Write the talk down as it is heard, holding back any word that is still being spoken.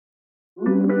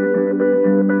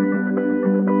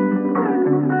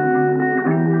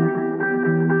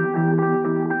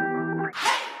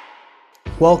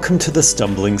Welcome to The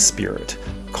Stumbling Spirit,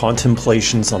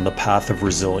 contemplations on the path of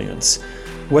resilience.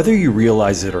 Whether you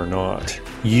realize it or not,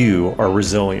 you are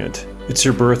resilient. It's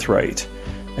your birthright.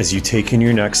 As you take in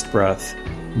your next breath,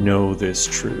 know this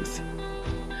truth.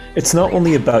 It's not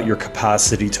only about your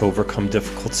capacity to overcome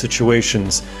difficult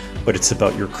situations, but it's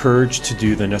about your courage to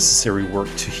do the necessary work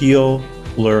to heal,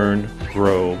 learn,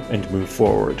 grow, and move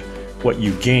forward. What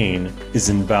you gain is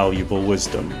invaluable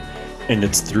wisdom. And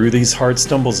it's through these hard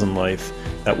stumbles in life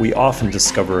that we often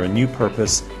discover a new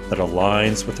purpose that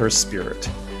aligns with our spirit.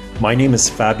 My name is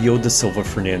Fabio da Silva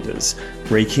Fernandez,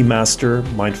 Reiki Master,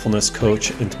 Mindfulness Coach,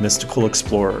 and Mystical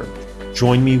Explorer.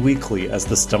 Join me weekly as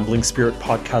the Stumbling Spirit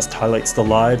podcast highlights the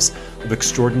lives of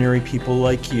extraordinary people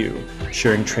like you,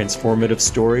 sharing transformative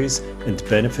stories and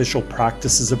beneficial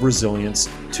practices of resilience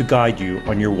to guide you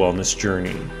on your wellness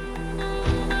journey.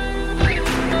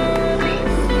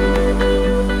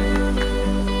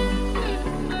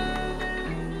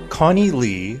 Connie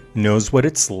Lee knows what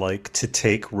it's like to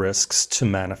take risks to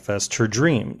manifest her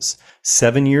dreams.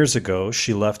 7 years ago,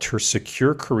 she left her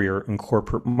secure career in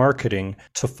corporate marketing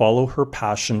to follow her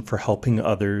passion for helping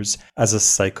others as a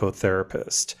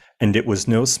psychotherapist. And it was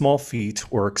no small feat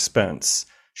or expense.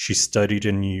 She studied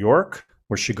in New York,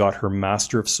 where she got her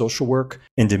Master of Social Work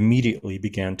and immediately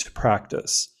began to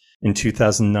practice. In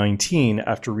 2019,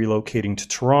 after relocating to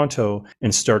Toronto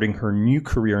and starting her new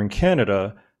career in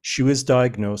Canada, she was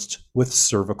diagnosed with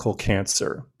cervical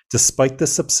cancer. Despite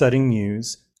this upsetting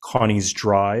news, Connie's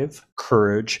drive,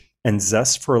 courage, and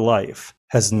zest for life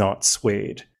has not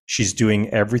swayed. She's doing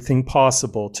everything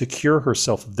possible to cure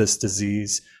herself of this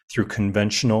disease through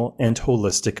conventional and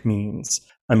holistic means.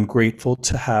 I'm grateful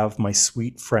to have my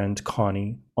sweet friend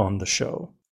Connie on the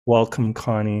show. Welcome,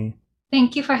 Connie.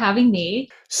 Thank you for having me.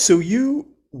 So you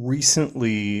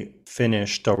recently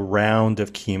finished a round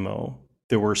of chemo.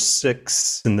 There were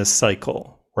 6 in this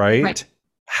cycle, right?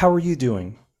 How are you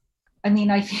doing? I mean,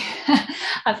 I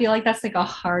feel like that's like a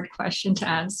hard question to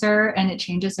answer and it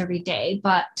changes every day.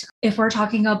 But if we're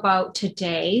talking about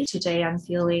today I'm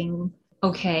feeling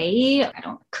okay. I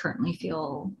don't currently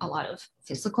feel a lot of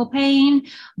physical pain,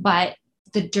 but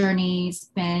the journey's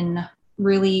been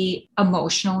really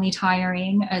emotionally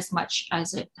tiring as much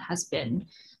as it has been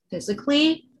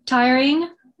physically tiring.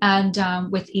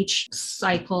 And with each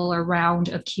cycle or round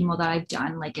of chemo that I've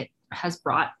done, like it has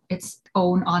brought its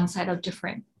own onset of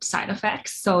different side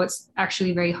effects. So it's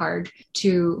actually very hard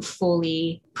to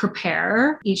fully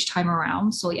prepare each time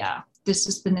around. So yeah, this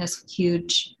has been this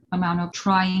huge amount of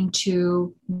trying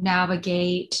to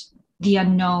navigate the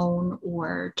unknown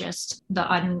or just the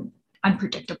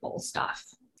unpredictable stuff.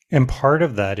 And part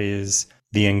of that is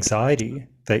the anxiety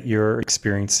that you're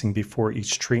experiencing before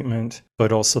each treatment,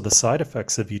 but also the side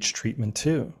effects of each treatment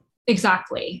too.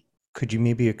 Exactly. Could you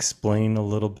maybe explain a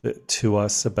little bit to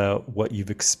us about what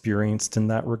you've experienced in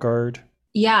that regard?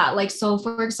 Yeah, so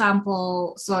for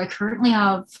example, I currently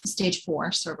have stage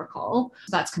 4 cervical.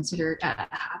 That's considered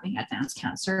having advanced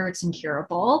cancer. It's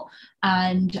incurable.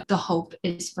 And the hope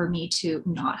is for me to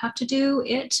not have to do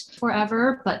it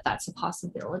forever, but that's a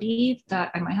possibility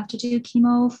that I might have to do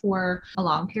chemo for a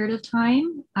long period of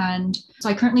time. And so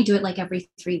I currently do it like every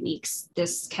 3 weeks.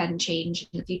 This can change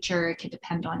in the future. It can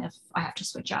depend on if I have to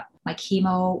switch up my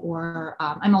chemo or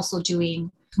I'm also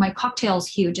doing my cocktail's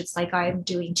huge. It's like I'm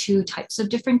doing 2 types of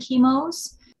different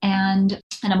chemos and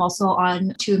I'm also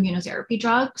on 2 immunotherapy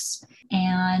drugs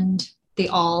and they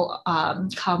all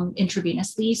come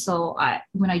intravenously. So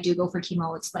when I do go for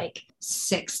chemo, it's like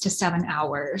 6 to 7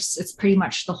 hours. It's pretty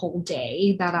much the whole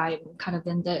day that I'm kind of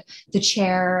in the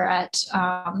chair at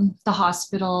the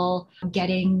hospital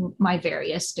getting my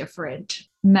various different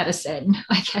medicine,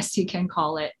 I guess you can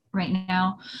call it right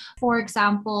now. For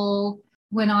example,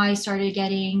 when I started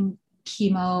getting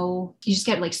chemo, you just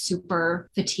get like super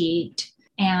fatigued.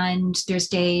 And there's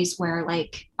days where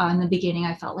like in the beginning,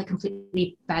 I felt like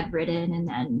completely bedridden.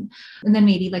 And then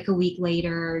maybe like a week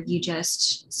later, you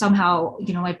just somehow,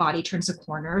 my body turns a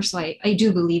corner. So I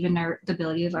do believe in the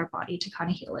ability of our body to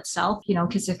kind of heal itself,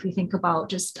 because if we think about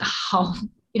just how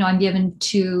I'm given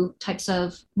 2 types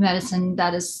of medicine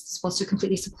that is supposed to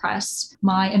completely suppress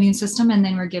my immune system. And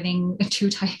then we're giving 2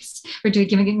 types, giving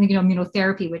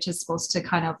immunotherapy, which is supposed to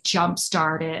kind of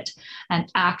jumpstart it and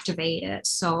activate it.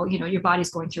 So, your body's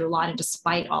going through a lot. And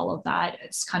despite all of that,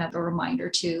 it's kind of a reminder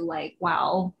to like,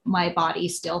 wow, my body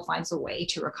still finds a way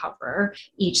to recover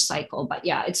each cycle. But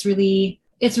yeah, it's really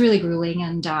grueling.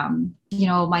 And,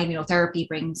 my immunotherapy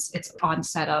brings its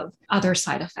onset of other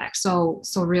side effects. So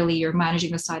really you're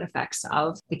managing the side effects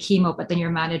of the chemo, but then you're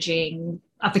managing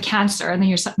of the cancer, and then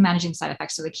you're managing side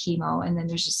effects of the chemo, and then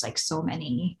there's just like so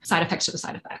many side effects to the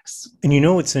side effects.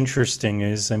 And what's interesting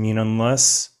is,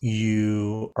 unless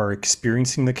you are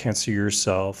experiencing the cancer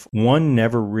yourself, one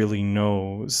never really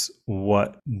knows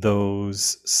what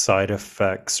those side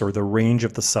effects or the range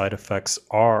of the side effects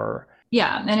are.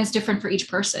 Yeah. And it's different for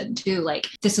each person too. Like,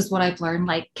 this is what I've learned.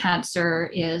 Like, cancer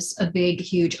is a big,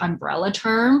 huge umbrella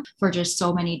term for just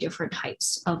so many different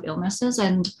types of illnesses.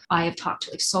 And I have talked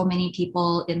to like so many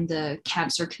people in the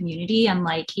cancer community, and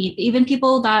like even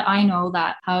people that I know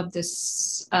that have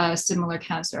this similar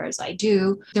cancer as I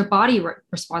do, their body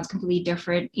responds completely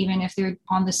different, even if they're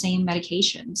on the same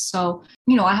medication. So,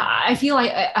 I feel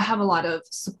like I have a lot of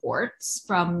supports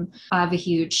from, I have a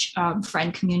huge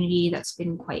friend community that's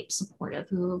been quite supportive,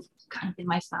 who've kind of been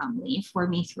my family for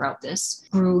me throughout this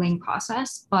grueling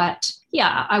process. But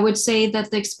yeah, I would say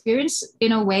that the experience,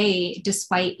 in a way,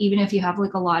 despite even if you have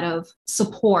like a lot of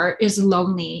support, is a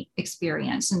lonely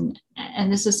experience.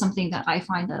 And this is something that I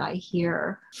find that I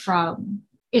hear from.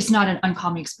 It's not an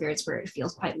uncommon experience where it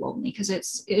feels quite lonely, because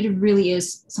it really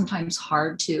is sometimes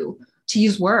hard to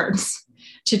use words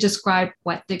to describe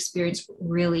what the experience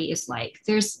really is like.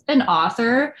 There's an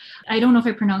author, I don't know if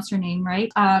I pronounced her name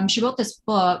right. She wrote this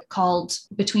book called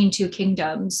Between Two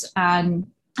Kingdoms. And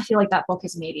I feel like that book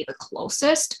is maybe the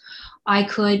closest I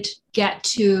could get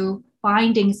to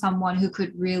finding someone who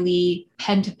could really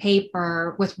pen to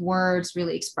paper with words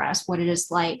really express what it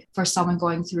is like for someone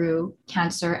going through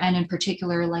cancer, and in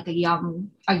particular, like a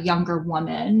younger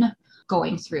woman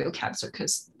going through cancer,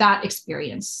 because that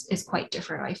experience is quite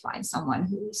different. I find someone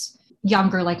who's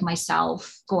younger, like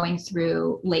myself, going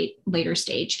through later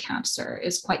stage cancer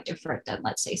is quite different than,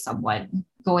 let's say, someone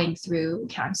going through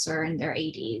cancer in their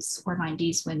 80s or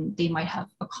 90s, when they might have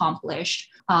accomplished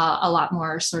a lot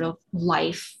more sort of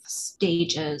life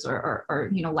stages or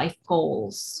life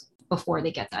goals before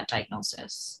they get that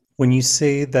diagnosis. When you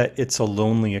say that it's a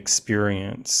lonely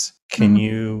experience, can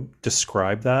you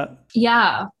describe that?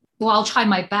 Yeah. Well, I'll try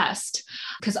my best,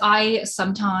 because I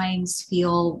sometimes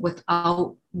feel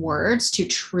without words to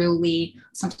truly,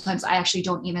 sometimes I actually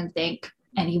don't even think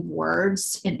any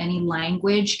words in any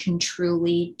language can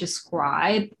truly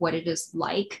describe what it is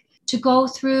like to go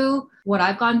through what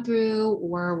I've gone through,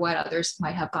 or what others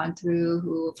might have gone through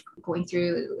who are going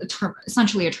through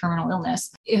essentially a terminal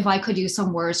illness. If I could use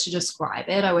some words to describe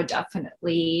it, I would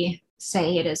definitely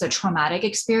say it is a traumatic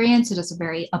experience. It is a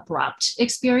very abrupt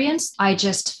experience. I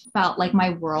just felt like my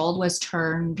world was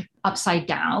turned upside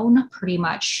down pretty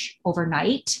much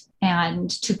overnight. And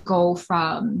to go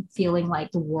from feeling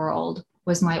like the world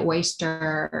was my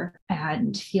oyster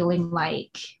and feeling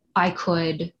like I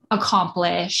could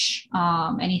accomplish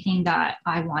anything that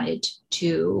I wanted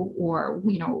to, or,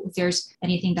 if there's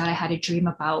anything that I had a dream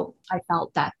about, I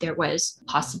felt that there was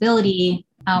possibility,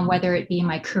 whether it be in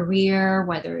my career,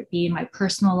 whether it be in my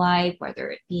personal life, whether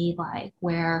it be like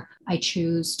where I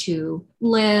choose to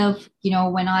live.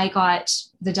 When I got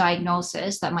the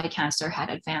diagnosis that my cancer had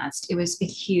advanced, it was a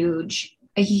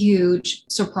huge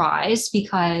surprise,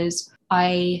 because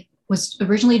I was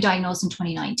originally diagnosed in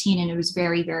 2019, and it was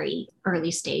very, very early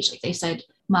stage. Like they said,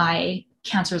 my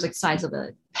cancer was like the size of a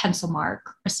pencil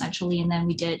mark, essentially. And then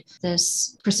we did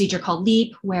this procedure called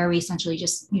LEAP, where we essentially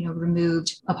just,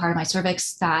 removed a part of my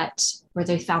cervix where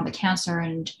they found the cancer.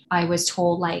 And I was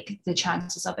told like the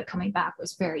chances of it coming back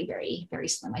was very, very, very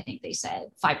slim. I think they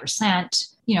said 5%,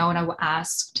 and I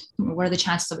asked, what are the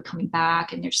chances of it coming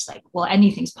back? And they're just like, well,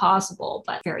 anything's possible,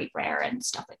 but very rare and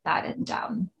stuff like that. And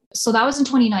so that was in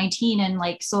 2019. And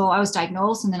so I was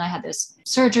diagnosed, and then I had this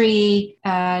surgery,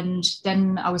 and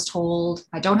then I was told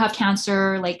I don't have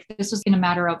cancer. Like, this was in a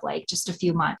matter of like just a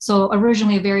few months. So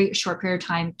originally a very short period of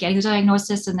time getting the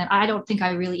diagnosis. And then I don't think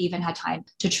I really even had time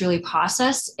to truly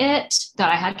process it, that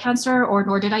I had cancer, or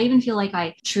nor did I even feel like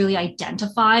I truly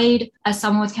identified as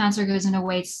someone with cancer, because in a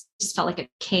way it's just felt like it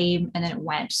came and then it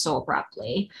went so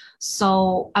abruptly.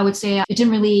 So I would say it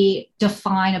didn't really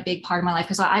define a big part of my life,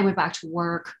 because I went back to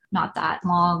work not that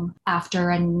long after,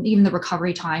 and even the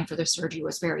recovery time for the surgery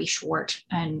was very short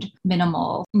and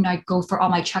minimal. And I go for all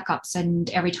my checkups, and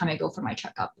every time I go for my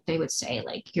checkup, they would say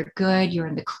like, you're good, you're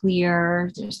in the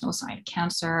clear, there's no sign of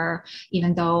cancer,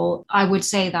 even though I would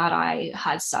say that I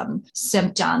had some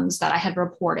symptoms that I had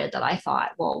reported that I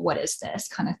thought, well, what is this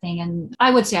kind of thing? And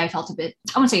I would say I felt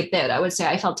I would say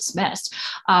I felt dismissed,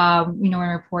 when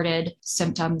I reported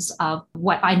symptoms of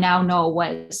what I now know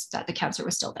was that the cancer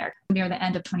was still there. Near the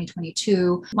end of 2019,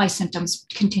 2022, my symptoms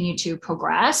continued to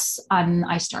progress.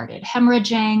 I started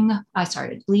hemorrhaging. I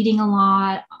started bleeding a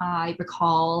lot. I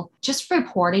recall just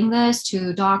reporting this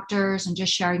to doctors and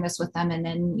just sharing this with them. And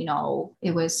then,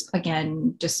 it was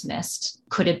again dismissed.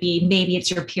 Could it be maybe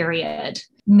it's your period?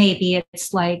 Maybe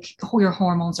it's like your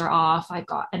hormones are off. I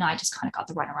just kind of got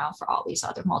the runaround for all these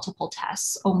other multiple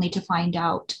tests, only to find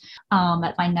out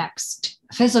at my next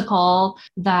physical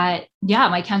that,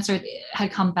 my cancer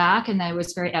had come back, and that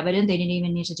was very evident. They didn't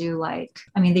even need to do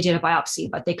they did a biopsy,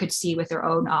 but they could see with their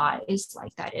own eyes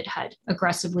that it had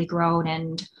aggressively grown.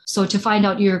 And so to find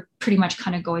out you're pretty much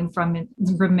kind of going from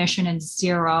remission and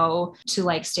 0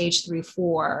 to stage 3,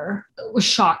 4 was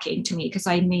shocking to me, because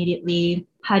I immediately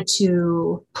had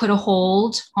to put a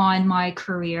hold on my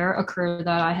career, a career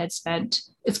that I had spent.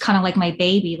 It's kind of like my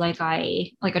baby, like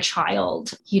a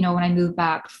child. When I moved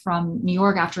back from New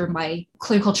York after my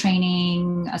clinical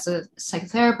training as a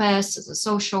psychotherapist, as a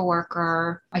social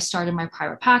worker, I started my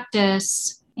private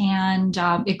practice, and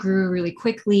it grew really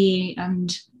quickly.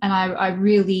 And I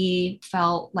really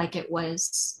felt like it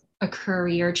was a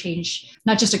career change,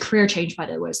 not just a career change, but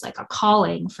it was like a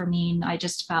calling for me. And I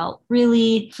just felt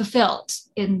really fulfilled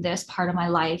in this part of my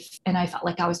life. And I felt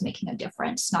like I was making a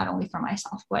difference, not only for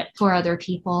myself, but for other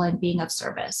people, and being of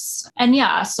service. And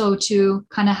so to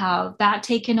kind of have that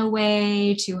taken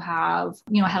away, to have,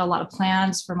 I had a lot of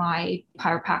plans for my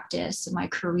private practice and my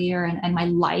career and my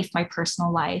life, my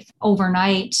personal life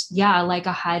overnight. I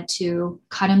had to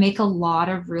kind of make a lot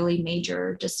of really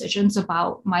major decisions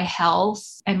about my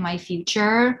health and my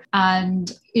future.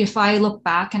 And if I look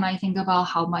back and I think about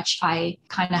how much I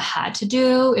kind of had to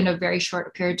do in a very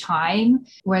short period of time,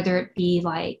 whether it be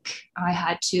I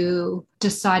had to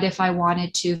decide if I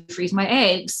wanted to freeze my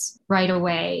eggs right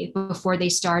away before they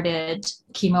started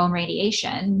chemo and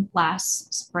radiation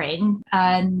last spring.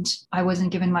 And I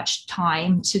wasn't given much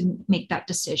time to make that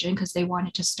decision, because they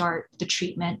wanted to start the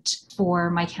treatment for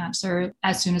my cancer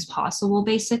as soon as possible,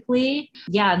 basically.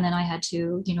 And then I had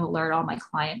to, alert all my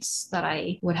clients that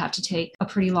I would have to take a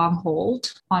pretty long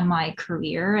hold on my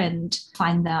career and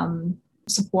find them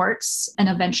supports. And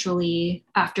eventually,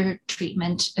 after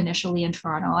treatment initially in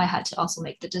Toronto, I had to also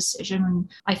make the decision when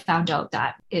I found out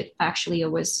that it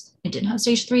didn't have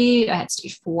stage 3, I had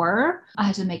stage 4. I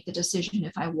had to make the decision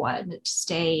if I wanted to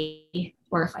stay,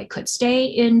 or if I could stay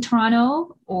in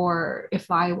Toronto, or if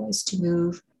I was to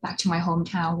move back to my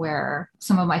hometown where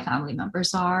some of my family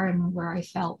members are, and where I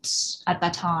felt at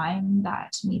that time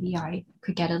that maybe I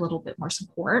could get a little bit more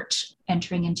support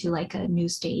entering into a new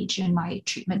stage in my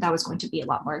treatment that was going to be a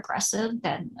lot more aggressive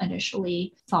than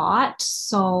initially thought.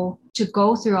 So to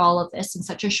go through all of this in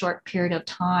such a short period of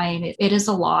time, it is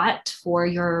a lot for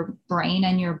your brain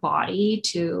and your body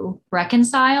to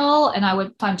reconcile.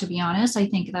 And to be honest, I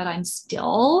think that I'm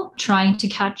still trying to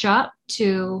catch up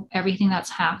to everything that's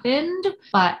happened.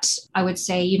 But I would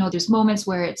say, there's moments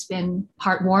where it's been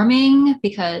heartwarming,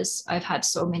 because I've had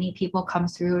so many people come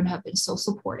through and have been so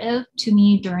supportive to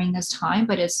me during this time.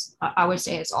 But I would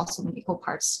say it's also in equal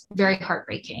parts very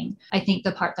heartbreaking. I think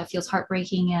the part that feels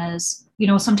heartbreaking is,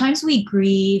 sometimes we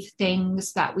grieve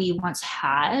things that we once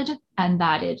had and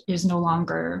that it is no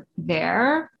longer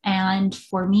there. And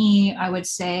for me, I would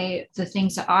say the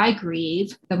things that I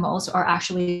grieve the most are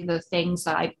actually the things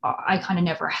that I kind of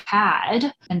never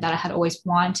had, and that I had always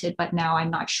wanted, but now I'm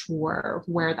not sure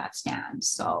where that stands.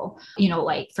 So,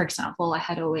 for example, I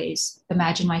had always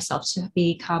imagined myself to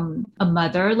become a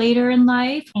mother later in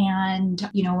life. And,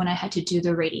 when I had to do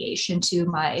the radiation to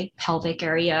my pelvic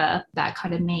area, that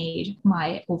kind of made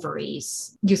my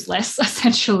ovaries useless,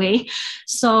 essentially.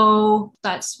 So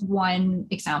that's one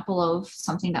example of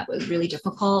something that was really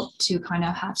difficult to kind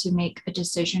of have to make a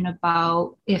decision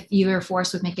about. If you were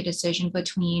forced to make a decision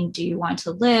between, do you want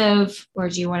to live or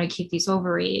do you want to keep these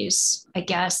ovaries? I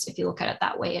guess if you look at it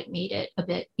that way, it made it a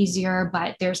bit easier,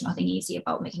 but there's nothing easy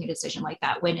about making a decision like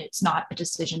that when it's not a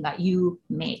decision that you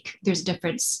make. There's a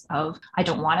difference of, I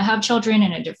don't want to have children,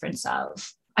 and a difference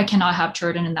of, I cannot have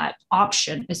children, and that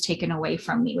option is taken away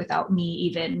from me without me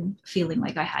even feeling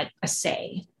like I had a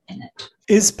say in it.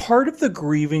 Is part of the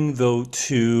grieving, though,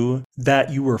 too,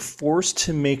 that you were forced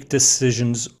to make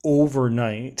decisions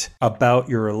overnight about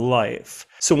your life?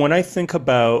 So when I think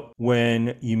about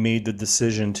when you made the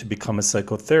decision to become a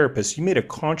psychotherapist, you made a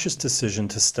conscious decision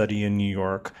to study in New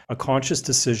York, a conscious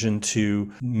decision to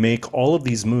make all of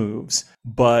these moves.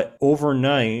 But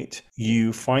overnight,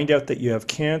 you find out that you have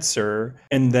cancer,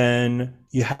 and then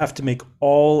you have to make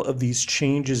all of these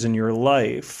changes in your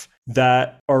life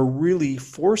that are really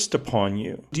forced upon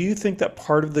you. Do you think that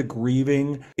part of the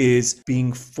grieving is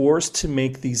being forced to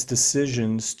make these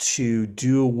decisions to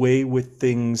do away with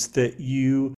things that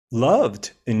you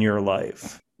loved in your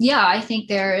life? Yeah, I think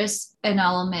there is an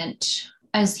element.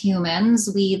 As humans,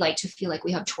 we like to feel like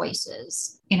we have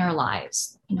choices in our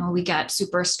lives. We get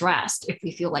super stressed if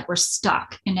we feel like we're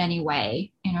stuck in any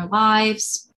way in our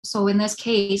lives. So in this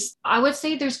case, I would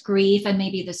say there's grief, and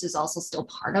maybe this is also still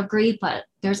part of grief, but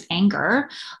there's anger.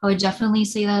 I would definitely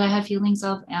say that I have feelings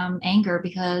of anger,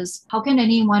 because how can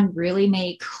anyone really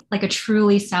make like a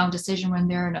truly sound decision when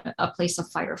they're in a place of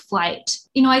fight or flight?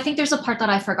 I think there's a part that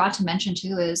I forgot to mention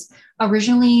too, is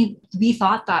originally we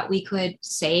thought that we could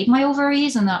save my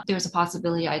ovaries and that there was a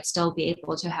possibility I'd still be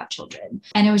able to have children.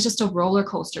 And it was just a roller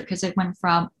coaster, because it went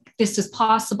from this is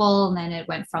possible, and then it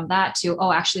went from that to,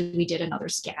 oh, actually we did another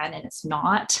scan and it's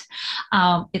not.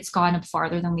 It's gone up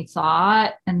farther than we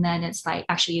thought, and then it's like,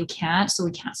 actually you can't, so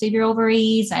we can't save your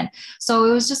ovaries. And so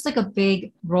it was just like a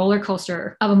big roller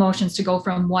coaster of emotions to go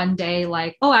from one day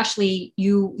like, oh, actually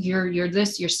you're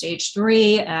stage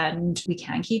 3 and we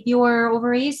can keep your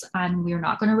ovaries and we're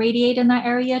not going to radiate in that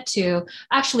area, to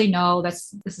actually no,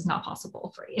 this is not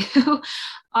possible for you.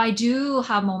 I do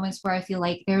have moments where I feel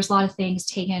like there's a lot of things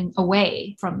taken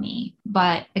away from me.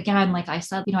 But again, like I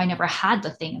said, I never had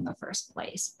the thing in the first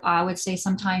place. I would say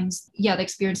sometimes, yeah, the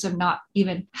experience of not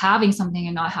even having something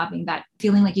and not having that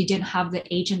feeling like you didn't have the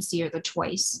agency or the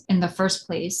choice in the first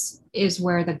place is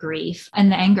where the grief and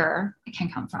the anger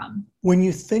can come from. When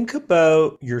you think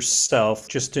about yourself,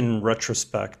 just in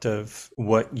retrospect of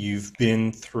what you've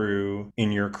been through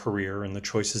in your career and the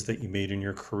choices that you made in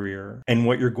your career, and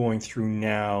what you're going through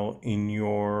now in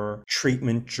your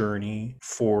treatment journey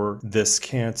for this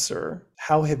cancer,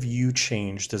 how have you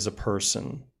changed as a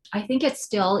person? I think it's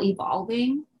still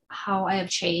evolving how I have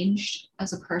changed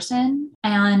as a person.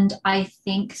 And I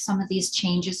think some of these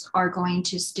changes are going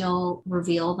to still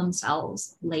reveal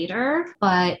themselves later.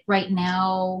 But right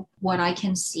now, what I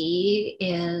can see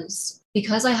is,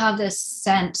 because I have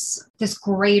this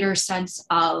greater sense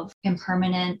of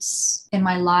impermanence in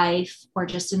my life or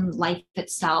just in life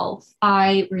itself,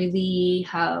 I really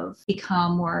have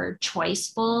become more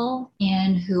choiceful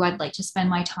in who I'd like to spend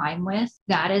my time with.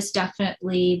 That has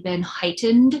definitely been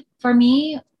heightened for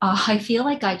me. I feel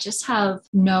like I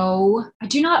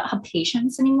do not have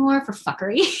patience anymore for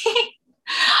fuckery,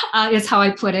 is how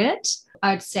I put it.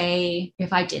 I'd say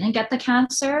if I didn't get the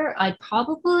cancer, I'd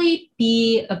probably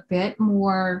be a bit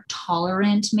more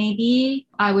tolerant, maybe.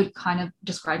 I would kind of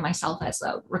describe myself as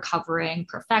a recovering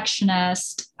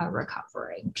perfectionist, a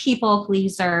recovering people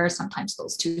pleaser. Sometimes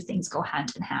those two things go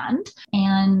hand in hand.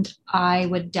 And I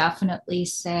would definitely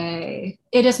say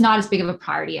it is not as big of a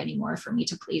priority anymore for me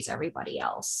to please everybody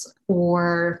else,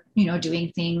 or,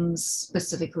 doing things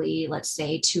specifically, let's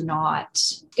say, to not,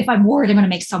 if I'm worried I'm going to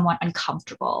make someone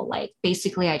uncomfortable, like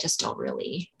basically I just don't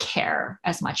really care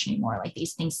as much anymore. Like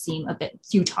these things seem a bit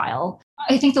futile.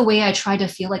 I think the way I try to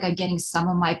feel like I'm getting some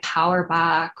of my power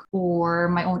back or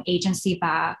my own agency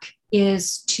back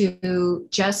is to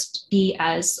just be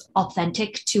as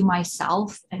authentic to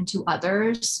myself and to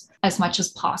others as much as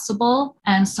possible.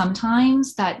 And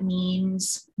sometimes that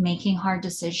means making hard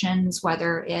decisions,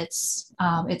 whether it's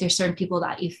if there's certain people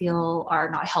that you feel are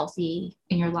not healthy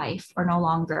in your life or no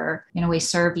longer in a way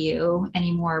serve you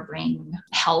anymore, bring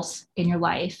health in your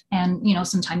life. And,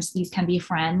 sometimes these can be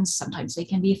friends, sometimes they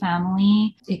can be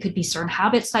family. It could be certain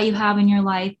habits that you have in your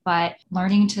life, but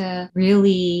learning to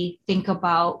really think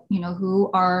about, who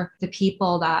are the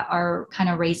people that are kind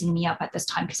of raising me up at this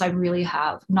time, because I really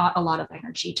have not a lot of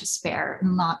energy to spare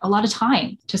and not a lot of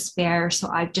time to spare. So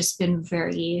I've just been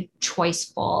very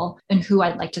choiceful in who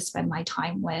I'd like to spend my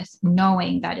time with,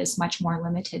 knowing that is much more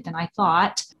limited than I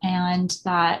thought, and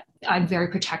that I'm very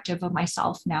protective of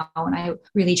myself now. And I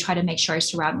really try to make sure I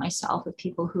surround myself with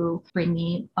people who bring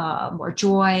me more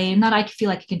joy, and that I feel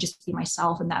like I can just be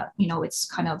myself, and that, it's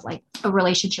kind of like a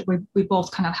relationship where we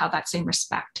both kind of have that same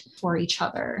respect for each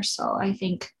other. So I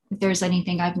think if there's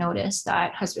anything I've noticed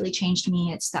that has really changed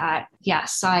me, it's that,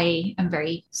 yes, I am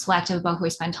very selective about who I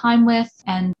spend time with.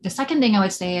 And the second thing I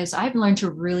would say is I've learned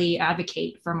to really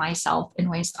advocate for myself in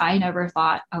ways I never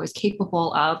thought I was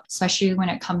capable of, especially when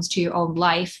it comes to your own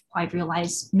life. I've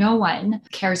realized no one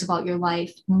cares about your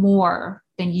life more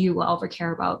than you will ever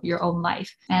care about your own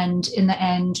life. And in the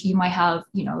end, you might have,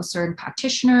 certain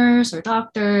practitioners or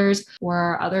doctors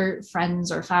or other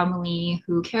friends or family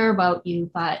who care about you,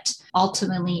 but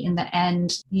ultimately in the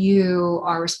end, you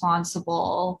are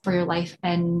responsible for your life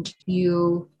and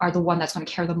you are the one that's going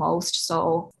to care the most.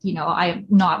 So, I'm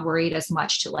not worried as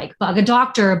much to like bug a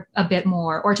doctor a bit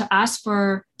more or to ask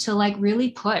for to like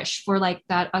really push for like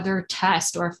that other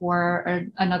test or for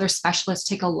another specialist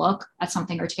take a look at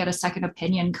something or to get a second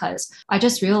opinion. Cause I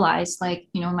just realized like,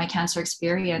 you know, in my cancer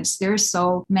experience, there's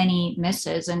so many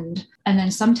misses and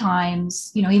then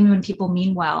sometimes, you know, even when people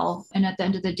mean well, and at the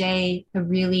end of the day, I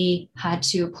really had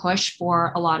to push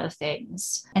for a lot of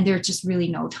things. And there's just really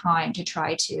no time to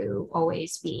try to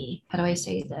always be, how do I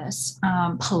say this,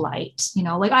 polite, you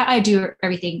know, like I do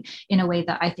everything in a way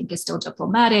that I think is still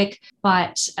diplomatic,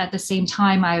 but at the same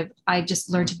time, I just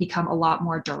learned to become a lot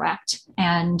more direct.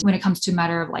 And when it comes to a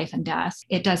matter of life and death,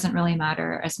 it doesn't really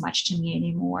matter as much to me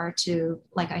anymore to,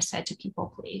 like I said, to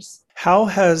people please. How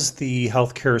has the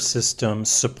healthcare system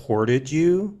supported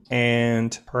you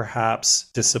and perhaps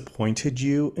disappointed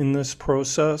you in this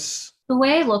process? The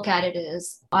way I look at it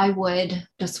is I would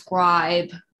describe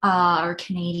our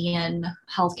Canadian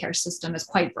healthcare system as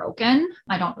quite broken.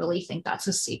 I don't really think that's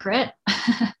a secret.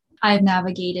 I've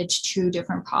navigated 2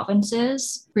 different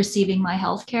provinces receiving my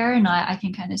healthcare, and I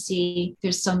can kind of see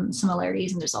there's some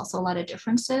similarities and there's also a lot of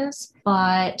differences.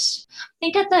 But I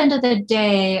think at the end of the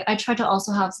day, I try to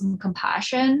also have some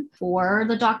compassion for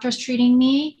the doctors treating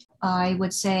me. I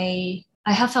would say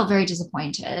I have felt very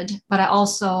disappointed, but I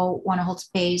also want to hold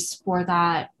space for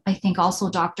that. I think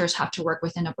also doctors have to work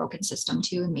within a broken system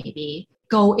too, and maybe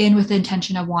go in with the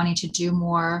intention of wanting to do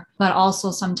more, but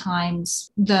also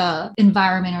sometimes the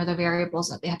environment or the variables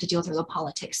that they have to deal with or the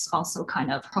politics also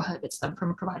kind of prohibits them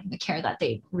from providing the care that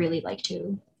they really like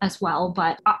to as well.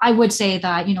 But I would say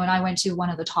that, you know, and I went to one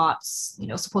of the tops, you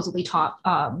know, supposedly top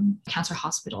cancer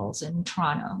hospitals in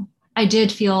Toronto. I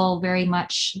did feel very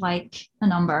much like a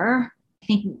number. I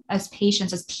think as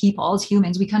patients, as people, as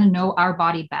humans, we kind of know our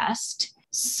body best.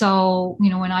 So, you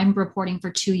know, when I'm reporting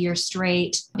for 2 years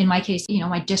straight, in my case, you know,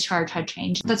 my discharge had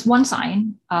changed. That's one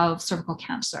sign of cervical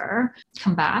cancer.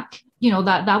 Come back. You know,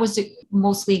 that was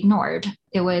mostly ignored.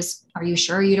 It was, are you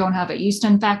sure you don't have a yeast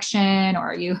infection? Or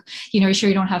are you sure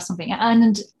you don't have something?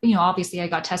 And, you know, obviously I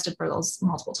got tested for those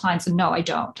multiple times. And no, I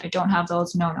don't have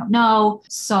those. No.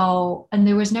 So, and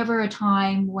there was never a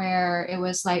time where it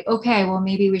was like, okay, well,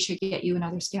 maybe we should get you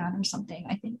another scan or something.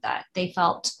 I think that they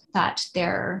felt that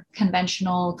their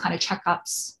conventional kind of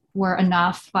checkups were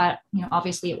enough, but you know,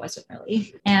 obviously it wasn't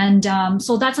really. And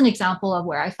so that's an example of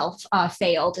where I felt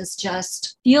failed, is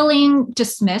just feeling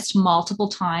dismissed multiple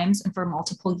times and for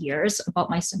multiple years about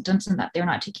my symptoms, and that they're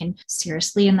not taken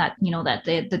seriously, and that, you know, that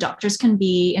the doctors can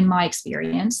be, in my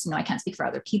experience, you know, I can't speak for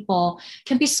other people,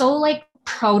 can be so like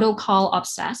protocol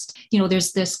obsessed. You know,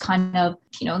 there's this kind of,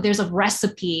 you know, there's a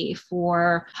recipe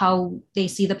for how they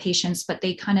see the patients, but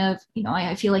they kind of, you know,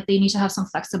 I feel like they need to have some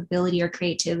flexibility or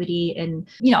creativity and,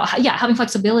 you know, having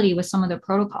flexibility with some of the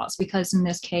protocols, because in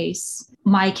this case,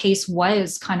 my case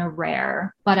was kind of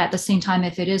rare, but at the same time,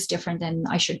 if it is different, then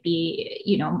I should be,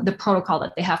 you know, the protocol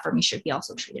that they have for me should be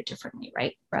also treated differently,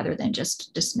 right? Rather than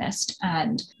just dismissed.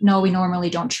 And no, we normally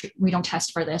don't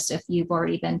test for this if you've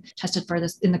already been tested for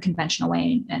this in the conventional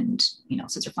way, and you know,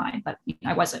 since you're fine, but you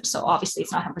know, I wasn't. So obviously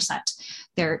it's not 100%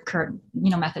 their current, you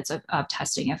know, methods of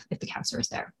testing if the cancer is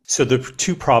there. So the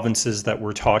 2 provinces that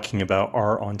we're talking about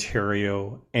are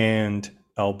Ontario and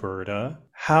Alberta.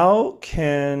 How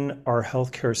can our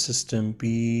healthcare system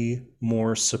be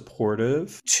more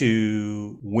supportive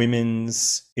to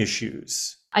women's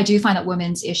issues? I do find that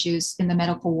women's issues in the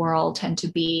medical world tend to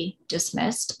be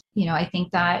dismissed. You know, I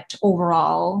think that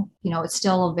overall, you know, it's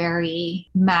still a very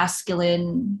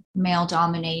masculine,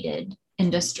 male-dominated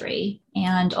industry.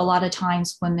 And a lot of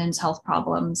times women's health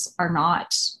problems are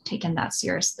not taken that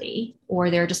seriously, or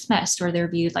they're dismissed, or they're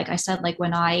viewed, like I said, like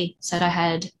when I said I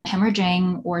had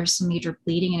hemorrhaging or some major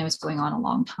bleeding and it was going on a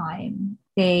long time,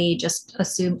 they just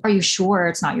assume, are you sure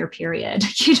it's not your period?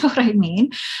 You know what I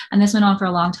mean? And this went on for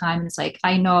a long time. And it's like,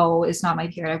 I know it's not my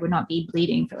period. I would not be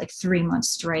bleeding for like 3 months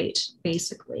straight,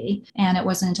 basically. And it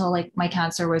wasn't until like my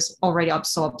cancer was already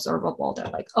so observable. They're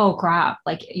like, oh crap.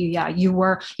 Like, you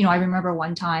were, you know, I remember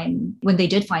one time when they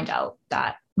did find out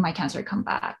that my cancer had come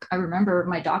back, I remember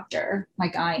my doctor, my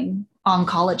gyne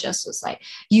oncologist was like,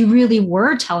 you really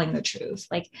were telling the truth.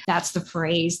 Like, that's the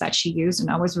phrase that she used. And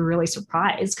I was really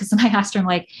surprised, because then I asked her, I'm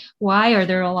like, why are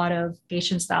there a lot of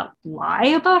patients that lie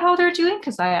about how they're doing?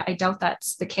 Because I doubt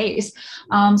that's the case.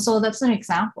 So that's an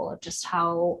example of just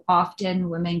how often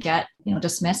women get, you know,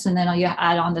 dismissed. And then you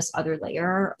add on this other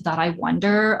layer that I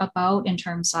wonder about in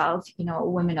terms of, you know,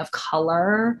 women of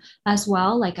color as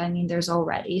well. Like, I mean, there's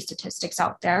already statistics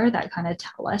out there that kind of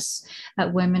tell us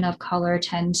that women of color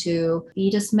tend to to be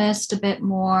dismissed a bit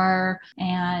more.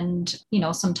 And,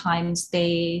 sometimes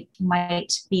they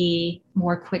might be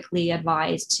more quickly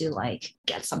advised to like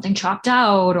get something chopped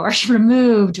out or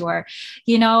removed, or,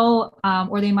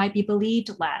 or they might be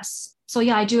believed less. So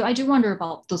yeah, I do wonder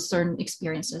about those certain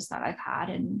experiences that I've had,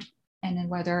 and then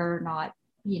whether or not,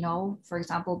 for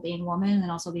example, being a woman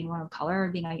and also being one of color,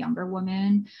 being a younger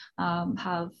woman,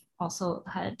 have also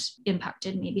had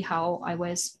impacted maybe how I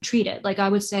was treated. Like I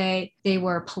would say they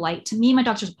were polite to me. My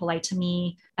doctors were polite to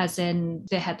me, as in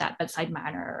they had that bedside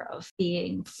manner of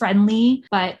being friendly.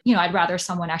 But, I'd rather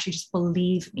someone actually just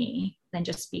believe me than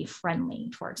just be friendly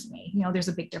towards me. There's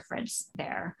a big difference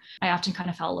there. I often kind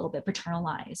of felt a little bit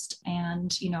paternalized,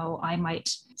 and, I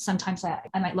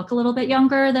might look a little bit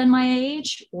younger than my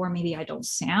age, or maybe I don't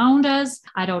sound as,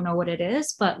 I don't know what it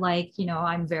is, but like,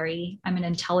 I'm an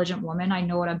intelligent woman. I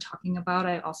know what I'm talking about.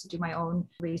 I also do my own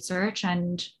research,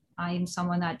 and I'm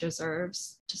someone that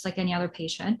deserves, just like any other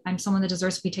patient, I'm someone that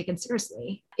deserves to be taken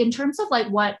seriously. In terms of like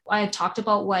what I've talked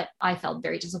about, what I felt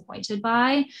very disappointed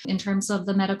by in terms of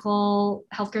the medical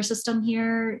healthcare system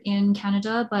here in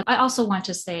Canada. But I also want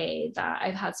to say that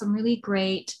I've had some really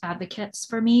great advocates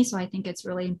for me. So I think it's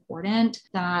really important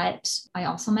that I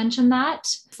also mention that.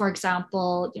 For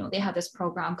example, they have this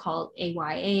program called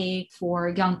AYA for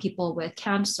young people with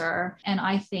cancer. And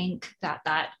I think that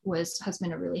has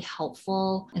been a really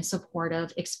helpful and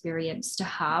supportive experience to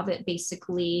have. It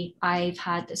basically, I've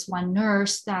had this one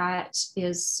nurse that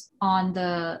is on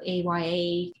the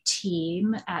AYA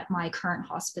team at my current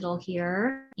hospital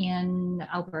here in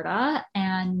Alberta.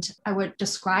 And I would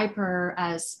describe her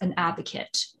as an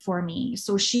advocate for me.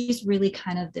 So she's really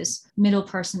kind of this middle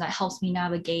person that helps me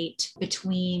navigate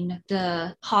between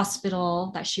the hospital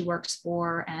that she works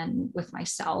for and with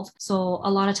myself. So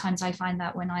a lot of times I find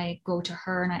that when I go to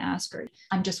her and I ask her,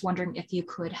 I'm just wondering if you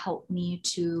could help me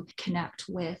to connect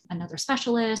with another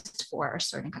specialist for a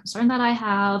certain concern that I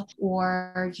have,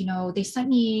 or, they sent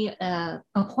me an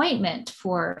appointment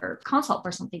for consult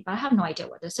for something, but I have no idea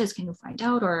what this is. Can you find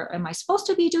out? Or am I supposed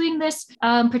to be doing this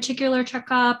particular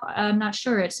checkup? I'm not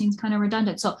sure. It seems kind of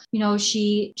redundant. So,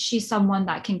 she's someone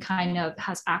that can kind of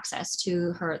has access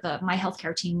to my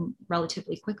healthcare team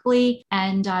relatively quickly.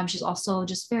 And she's also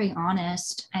just very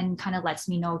honest and kind of lets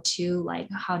me know too, like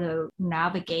how to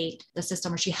navigate the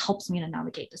system, or she helps me to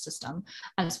navigate the system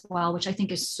as well, which I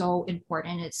think is so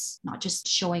important. It's not just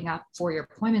showing up for your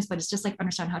appointments, but it's just like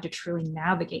understand how to truly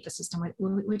navigate the system,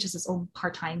 which is its own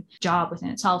part-time job within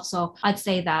itself. So I'd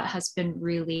say that has been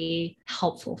really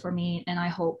helpful for me. And I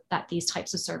hope that these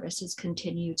types of services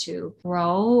continue to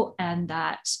grow and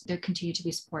that there continue to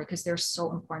be support, because they're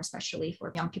so important, especially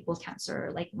for young people with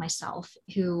cancer like myself,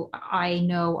 who I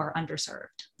know are underserved.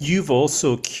 You've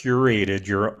also curated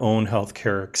your own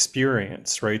healthcare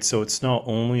experience, right? So it's not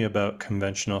only about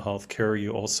conventional healthcare,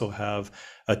 you also have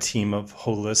a team of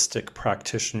holistic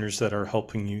practitioners that are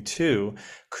helping you too.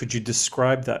 Could you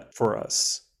describe that for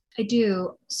us? I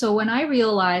do. So when I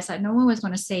realized that no one was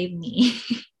going to save me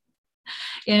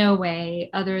in a way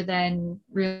other than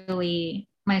really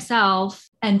myself,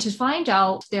 and to find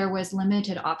out there was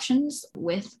limited options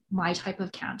with my type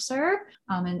of cancer,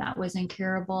 and that was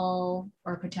incurable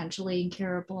or potentially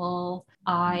incurable,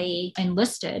 I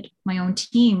enlisted my own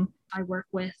team. I work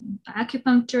with an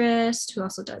acupuncturist who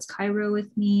also does chiro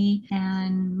with me,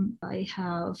 and I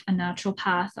have a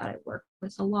naturopath that I work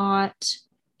with a lot.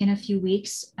 In a few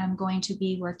weeks, I'm going to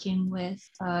be working with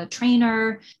a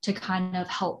trainer to kind of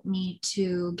help me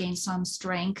to gain some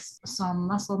strength, some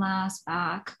muscle mass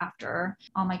back after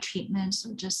all my treatments,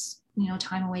 or just,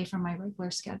 time away from my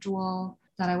regular schedule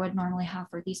that I would normally have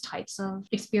for these types of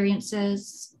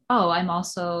experiences. Oh, I'm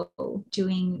also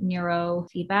doing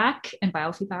neurofeedback and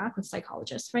biofeedback with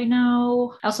psychologists right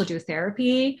now. I also do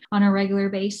therapy on a regular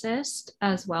basis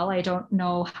as well. I don't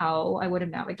know how I would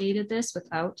have navigated this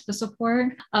without the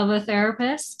support of a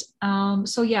therapist.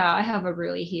 So yeah, I have a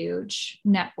really huge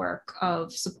network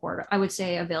of support. I would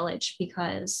say a village,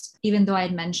 because even though I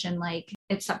had mentioned like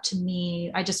it's up to me,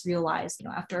 I just realized,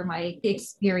 after my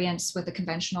experience with the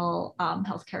conventional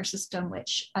healthcare system,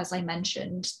 which, as I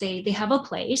mentioned, they have a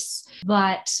place,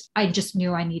 but I just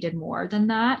knew I needed more than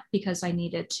that, because I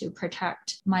needed to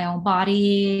protect my own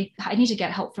body. I need to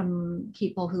get help from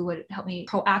people who would help me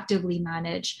proactively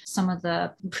manage some of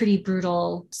the pretty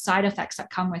brutal side effects that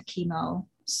come with chemo.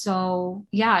 So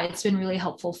yeah, it's been really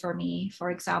helpful for me.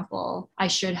 For example, I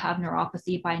should have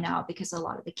neuropathy by now, because a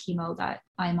lot of the chemo that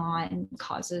I'm on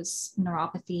causes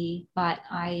neuropathy, but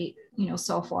I,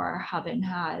 so far haven't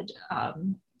had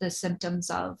the symptoms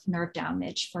of nerve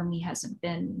damage. For me, hasn't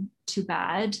been too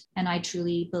bad. And I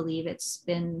truly believe it's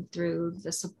been through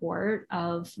the support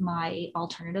of my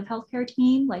alternative healthcare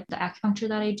team, like the acupuncture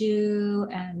that I do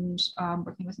and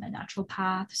working with my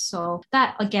naturopath. So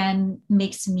that again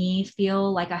makes me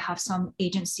feel like I have some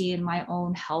agency in my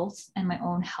own health and my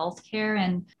own healthcare.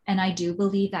 And I do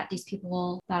believe that these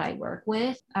people that I work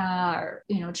with are,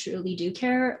 truly do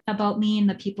care about me and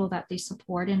the people that they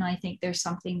support. And I think there's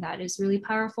something that is really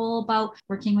powerful about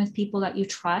working with people that you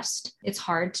trust. It's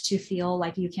hard to feel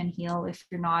like you can heal if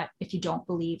you don't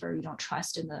believe or you don't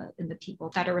trust in the people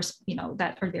that are,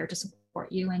 that are there to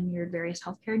support you and your various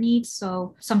healthcare needs.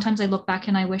 So sometimes I look back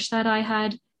and I wish that I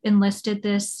had enlisted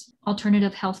this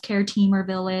alternative healthcare team or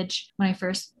village when I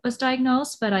first was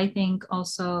diagnosed. But I think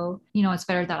also, it's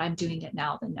better that I'm doing it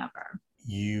now than never.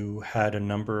 You had a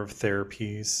number of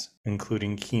therapies,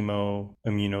 including chemo,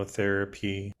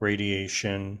 immunotherapy,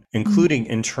 radiation, including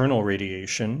internal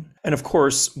radiation. And of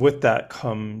course, with that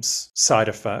comes side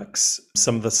effects.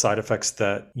 Some of the side effects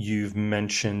that you've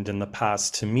mentioned in the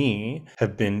past to me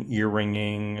have been ear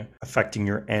ringing, affecting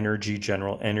your energy,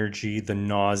 general energy, the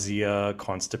nausea,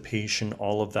 constipation,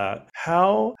 all of that.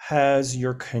 How has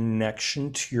your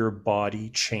connection to your body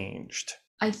changed?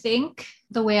 I think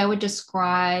the way I would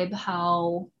describe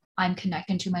how I'm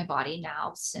connecting to my body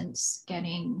now since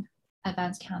getting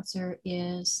advanced cancer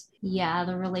is,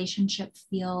 the relationship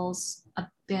feels a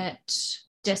bit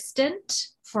distant.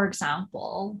 For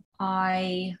example,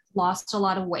 I lost a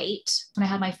lot of weight when I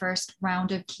had my first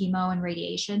round of chemo and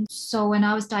radiation. So when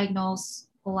I was diagnosed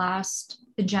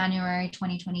in January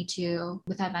 2022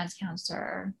 with advanced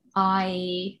cancer,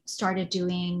 I started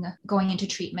going into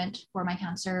treatment for my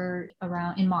cancer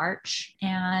around in March,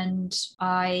 and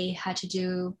I had to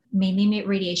do mainly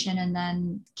radiation and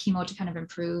then chemo to kind of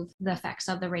improve the effects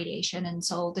of the radiation. And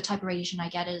so the type of radiation I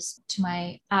get is to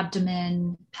my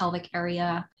abdomen, pelvic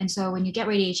area. And so when you get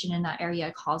radiation in that area,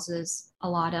 it causes a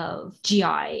lot of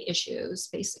GI issues,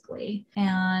 basically.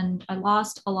 And I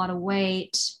lost a lot of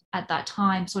weight at that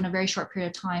time. So in a very short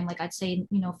period of time, like I'd say,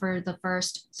 for the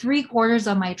first 3/4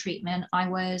 of my treatment, I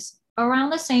was around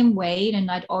the same weight, and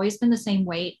I'd always been the same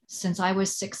weight since I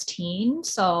was 16.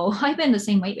 So I've been the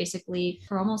same weight basically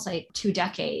for almost like 2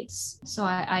 decades. So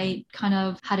I kind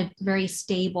of had a very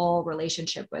stable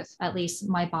relationship with at least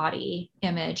my body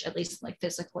image, at least like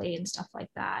physically and stuff like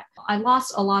that. I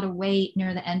lost a lot of weight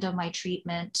near the end of my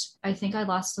treatment. I think I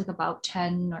lost like about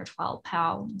 10 or 12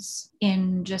 pounds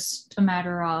in just a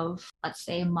matter of, let's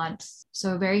say, a month.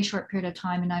 So a very short period of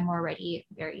time, and I'm already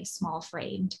very small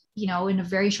framed. In a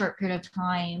very short period of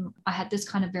time, I had this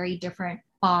kind of very different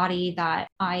body that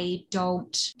I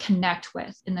don't connect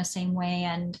with in the same way.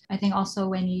 And I think also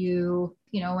when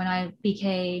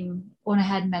when I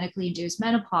had medically induced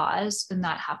menopause, and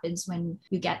that happens when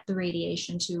you get the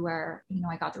radiation to where,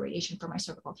 I got the radiation for my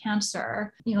cervical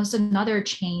cancer, it's another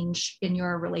change in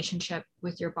your relationship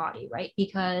with your body, right?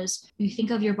 Because you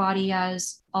think of your body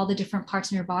as all the different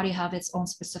parts in your body have its own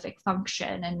specific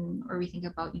function. Or we think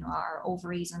about, our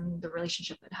ovaries and the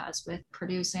relationship it has with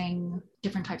producing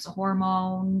different types of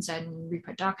hormones and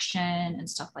reproduction and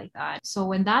stuff like that. So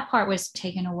when that part was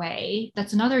taken away,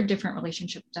 that's another different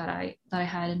relationship that I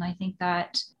had. And I think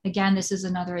that, again, this is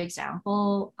another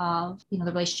example of, the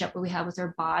relationship that we have with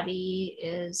our body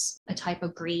is a type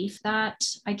of grief that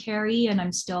I carry, and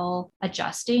I'm still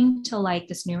adjusting to like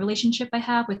this new relationship I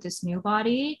have with this new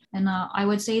body. And I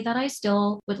would say that I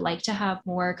still would like to have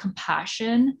more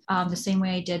compassion, the same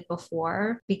way I did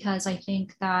before, because I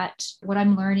think that what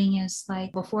I'm learning is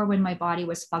like before, when my body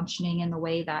was functioning in the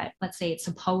way that, let's say, it's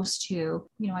supposed to,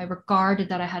 I regarded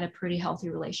that I had a pretty healthy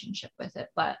relationship with it.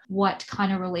 But what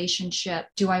kind of relationship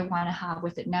do I want to have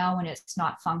with it now when it's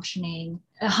not functioning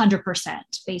 100%,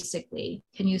 basically?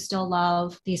 Can you still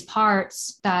love these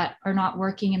parts that are not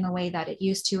working in the way that it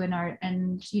used to?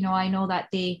 I know that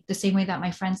the same way that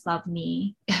my friends love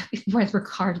me,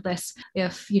 regardless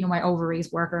if, my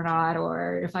ovaries work or not,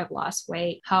 or if I've lost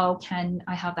weight, how can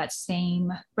I have that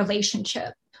same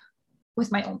relationship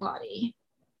with my own body?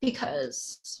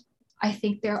 Because I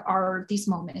think there are these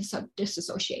moments of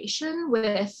disassociation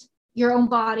with your own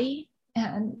body.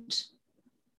 And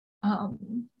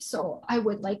so I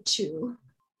would like to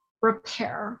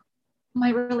repair my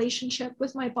relationship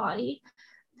with my body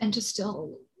and to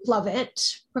still love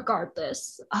it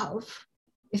regardless of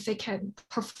if it can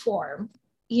perform.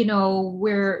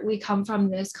 Where we come from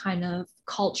this kind of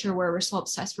culture where we're so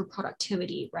obsessed with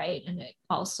productivity, right? And it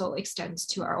also extends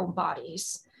to our own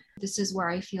bodies. This is where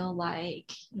I feel like,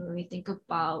 when we think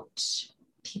about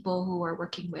people who are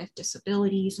working with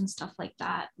disabilities and stuff like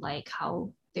that, like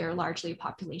how they're largely a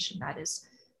population that is,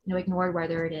 ignored,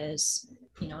 whether it is,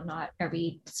 not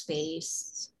every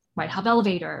space might have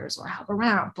elevators or have a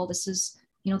ramp. Well, this is,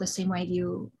 the same way I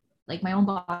view like my own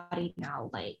body now.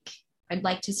 Like I'd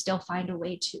like to still find a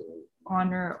way to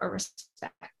honor or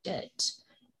respect it,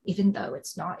 even though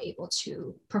it's not able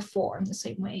to perform the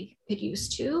same way it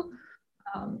used to.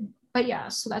 But yeah,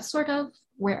 so that's sort of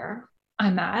where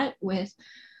I'm at with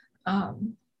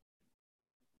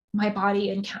my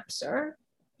body and cancer.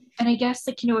 And I guess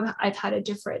like, I've had a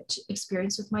different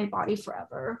experience with my body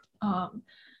forever.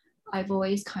 I've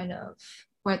always kind of,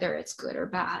 whether it's good or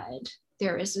bad,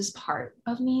 there is this part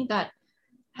of me that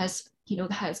has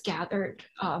gathered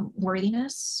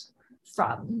worthiness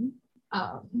from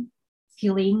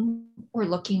feeling or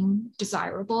looking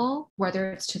desirable,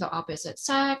 whether it's to the opposite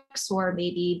sex or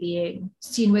maybe being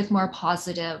seen with more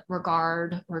positive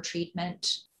regard or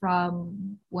treatment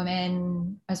from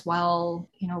women as well,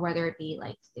 whether it be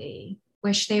like they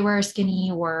wish they were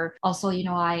skinny, or also,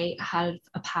 I had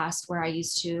a past where I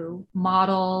used to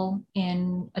model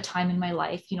in a time in my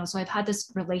life, so I've had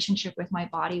this relationship with my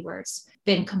body where it's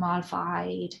been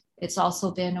commodified. It's also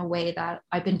been a way that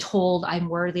I've been told I'm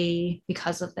worthy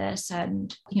because of this.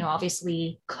 And,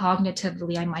 obviously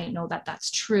cognitively, I might know that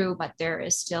that's true, but there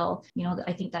is still,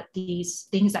 I think that these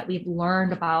things that we've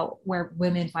learned about where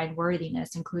women find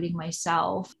worthiness, including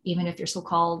myself, even if you're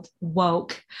so-called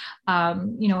woke,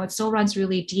 it still runs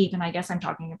really deep. And I guess I'm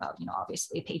talking about,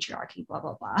 obviously patriarchy, blah,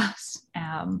 blah, blah.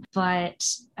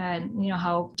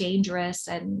 How dangerous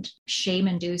and shame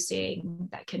inducing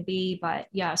that can be. But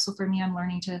yeah, so for me, I'm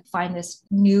learning to find this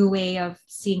new way of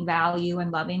seeing value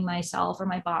and loving myself or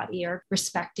my body or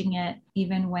respecting it,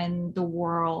 even when the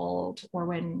world or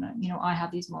when, I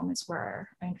have these moments where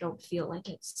I don't feel like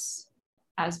it's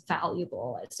as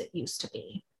valuable as it used to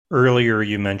be. Earlier,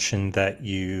 you mentioned that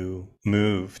you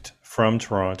moved from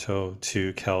Toronto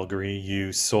to Calgary.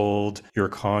 You sold your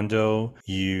condo,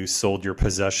 you sold your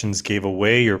possessions, gave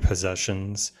away your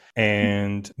possessions,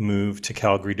 and moved to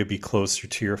Calgary to be closer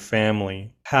to your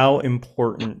family. How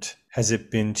important has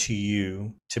it been to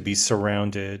you to be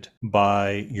surrounded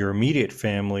by your immediate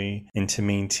family and to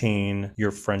maintain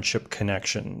your friendship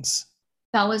connections?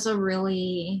 That was a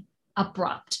really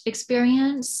abrupt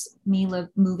experience. Me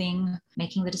moving,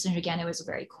 making the decision again, it was a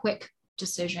very quick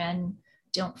decision.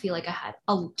 Don't feel like I had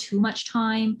too much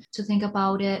time to think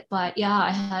about it. But yeah,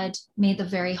 I had made the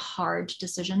very hard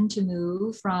decision to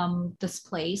move from this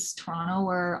place, Toronto,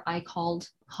 where I called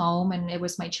home, and it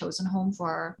was my chosen home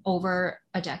for over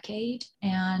a decade.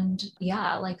 And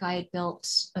yeah, like I built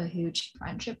a huge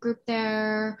friendship group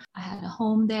there. I had a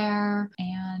home there,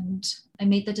 and I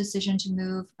made the decision to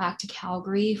move back to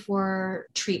Calgary for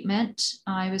treatment.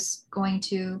 I was going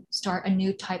to start a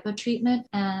new type of treatment,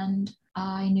 and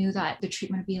I knew that the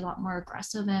treatment would be a lot more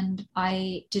aggressive, and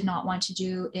I did not want to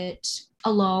do it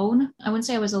alone. I wouldn't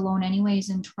say I was alone anyways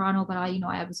in Toronto, but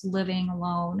I was living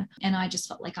alone, and I just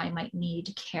felt like I might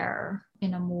need care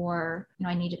in a more,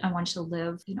 I wanted to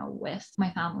live, with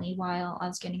my family while I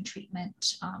was getting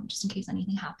treatment, just in case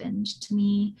anything happened to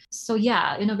me. So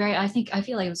yeah, I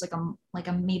feel like it was like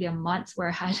a maybe a month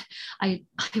where I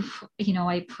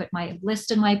put my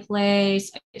list in my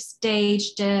place, I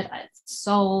staged it, I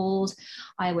sold,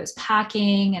 I was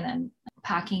packing and then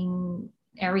packing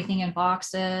everything in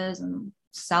boxes and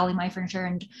selling my furniture.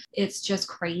 And it's just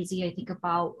crazy. I think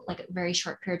about like a very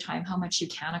short period of time, how much you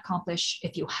can accomplish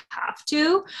if you have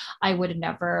to. I would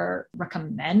never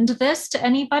recommend this to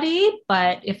anybody,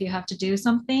 but if you have to do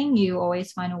something, you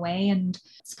always find a way. And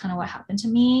it's kind of what happened to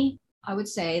me. I would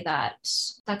say that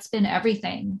that's been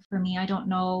everything for me. I don't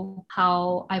know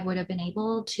how I would have been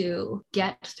able to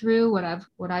get through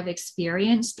what I've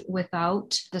experienced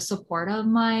without the support of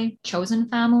my chosen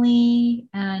family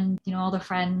and, all the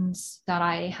friends that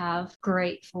I have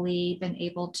gratefully been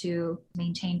able to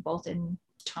maintain both in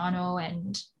Toronto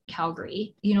and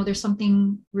Calgary. There's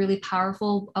something really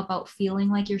powerful about feeling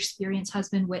like your experience has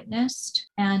been witnessed.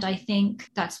 And I think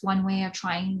that's one way of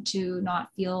trying to not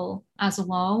feel as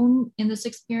alone in this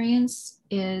experience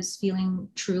is feeling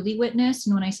truly witnessed.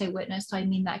 And when I say witnessed, I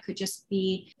mean that could just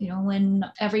be, when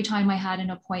every time I had an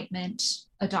appointment,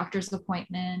 a doctor's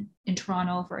appointment in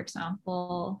Toronto, for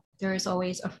example, there is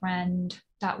always a friend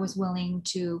that was willing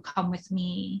to come with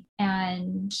me.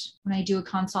 And when I do a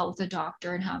consult with a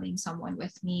doctor and having someone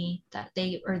with me that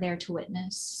they are there to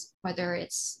witness, whether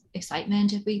it's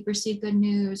excitement if we receive good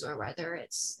news, or whether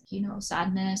it's,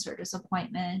 sadness or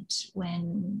disappointment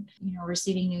when,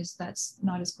 receiving news that's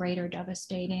not as great or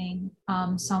devastating,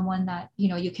 someone that,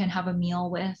 you can have a meal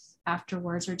with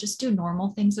afterwards or just do normal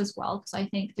things as well. Because I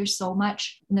think there's so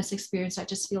much in this experience that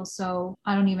just feels so,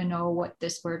 I don't even know what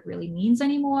this word really means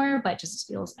anymore, but just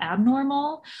feels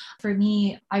abnormal. For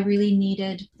me, I really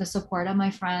needed the support of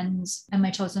my friends and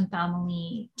my chosen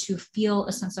family to feel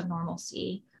a sense of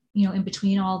normalcy. In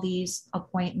between all these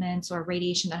appointments or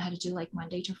radiation that I had to do like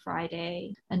Monday to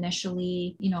Friday,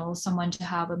 initially, someone to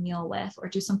have a meal with or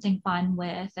do something fun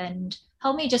with, and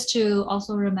help me just to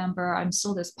also remember I'm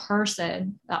still this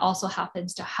person that also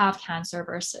happens to have cancer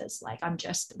versus like I'm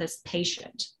just this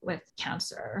patient with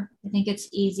cancer. I think it's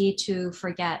easy to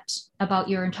forget about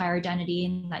your entire identity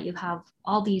and that you have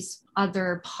all these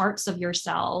other parts of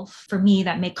yourself. For me,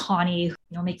 that make Connie,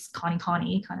 makes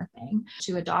Connie kind of thing.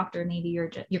 To a doctor, maybe you're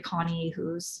Connie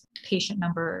who's patient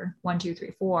number 1, 2,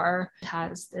 3, 4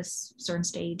 has this certain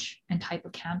stage and type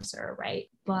of cancer, right?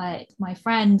 But my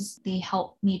friends, they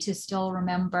help me to still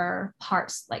remember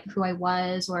parts like who I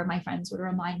was, or my friends would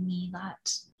remind me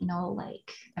that,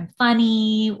 like I'm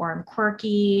funny or I'm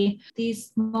quirky.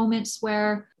 These moments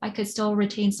where I could still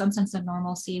retain some sense of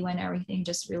normalcy when everything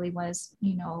just really was,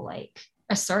 like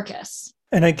a circus.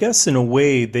 And I guess in a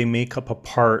way, they make up a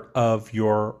part of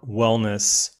your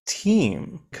wellness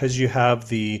team because you have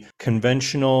the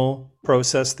conventional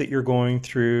process that you're going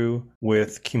through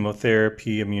with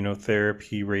chemotherapy,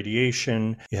 immunotherapy,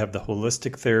 radiation. You have the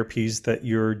holistic therapies that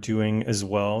you're doing as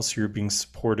well. So you're being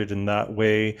supported in that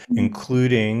way,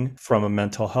 including from a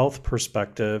mental health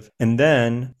perspective. And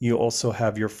then you also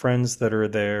have your friends that are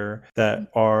there that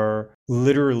are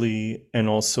literally and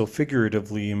also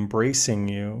figuratively embracing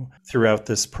you throughout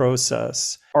this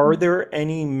process. Are there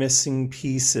any missing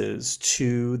pieces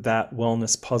to that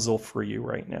wellness puzzle for you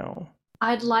right now?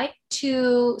 I'd like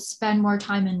to spend more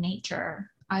time in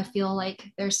nature. I feel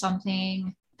like there's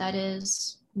something that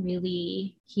is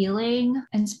really healing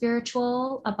and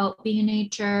spiritual about being in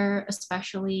nature,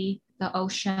 especially the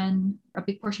ocean. A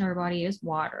big portion of our body is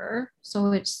water.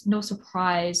 So it's no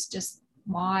surprise just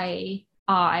why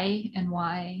I and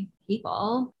why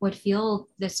people would feel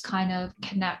this kind of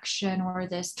connection or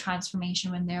this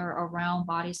transformation when they're around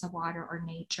bodies of water or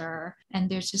nature. And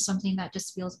there's just something that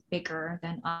just feels bigger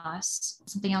than us.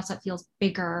 Something else that feels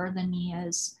bigger than me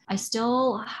is I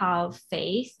still have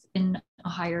faith in a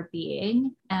higher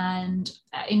being. And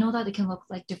I know that it can look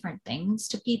like different things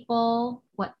to people,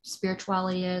 what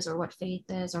spirituality is or what faith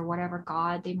is or whatever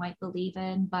God they might believe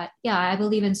in. But yeah, I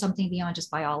believe in something beyond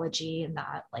just biology, and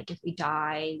that like if we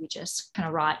die, we just kind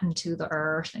of rot into the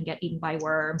earth and get eaten by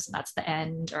worms and that's the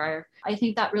end. Or I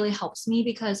think that really helps me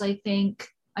because I think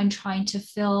I'm trying to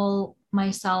fill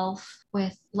myself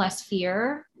with less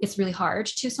fear. It's really hard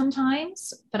to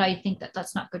sometimes, but I think that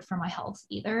that's not good for my health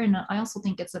either. And I also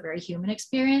think it's a very human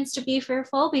experience to be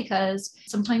fearful because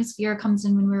sometimes fear comes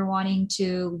in when we're wanting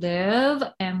to live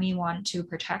and we want to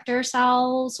protect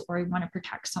ourselves or we want to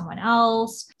protect someone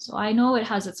else. So I know it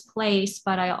has its place,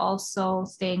 but I also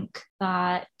think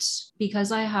that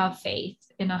because I have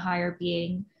faith in a higher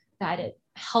being, that it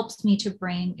helps me to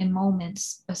bring in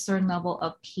moments a certain level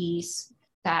of peace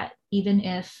that even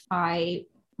if I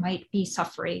might be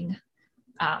suffering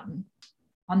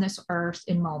on this earth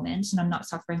in moments, and I'm not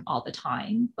suffering all the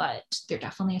time, but there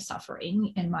definitely is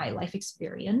suffering in my life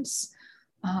experience,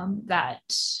 that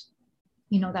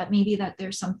maybe that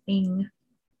there's something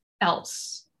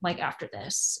else like after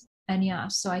this. And yeah,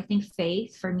 so I think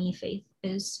for me, faith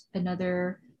is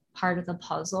another part of the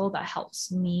puzzle that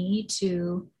helps me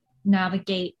to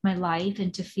navigate my life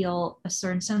and to feel a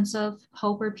certain sense of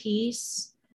hope or peace.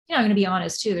 I'm going to be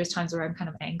honest too. There's times where I'm kind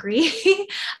of angry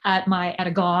at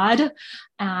a God,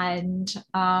 and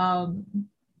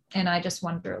I just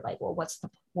wonder like, well, what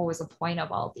was the point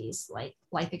of all these like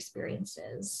life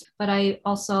experiences? But I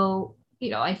also,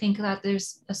 I think that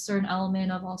there's a certain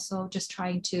element of also just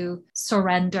trying to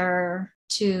surrender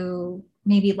to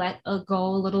maybe let go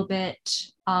a little bit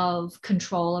of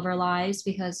control of our lives,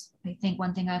 because I think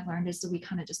one thing I've learned is that we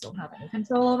kind of just don't have any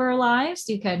control over our lives.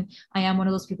 I am one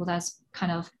of those people that's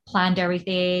kind of planned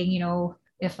everything.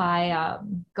 If I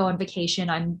go on vacation,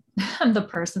 I'm the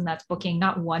person that's booking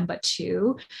not 1, but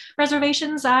 2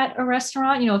 reservations at a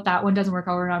restaurant. If that one doesn't work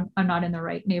out or I'm not in the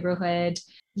right neighborhood,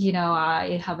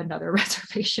 I have another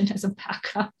reservation as a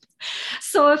backup.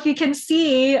 So if you can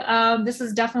see, this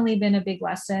has definitely been a big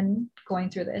lesson going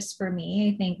through this for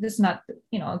me. I think this is not,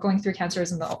 going through cancer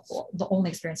isn't the only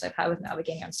experience I've had with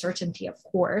navigating uncertainty, of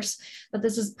course, but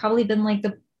this has probably been like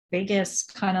the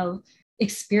biggest kind of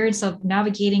experience of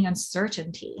navigating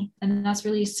uncertainty. And that's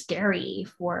really scary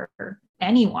for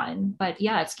anyone. But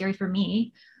yeah, it's scary for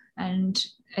me. And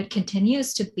it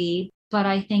continues to be. But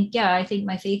I think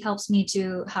my faith helps me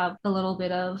to have a little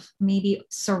bit of maybe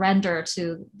surrender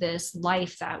to this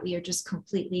life that we are just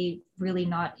completely really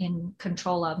not in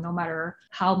control of, no matter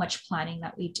how much planning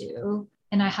that we do.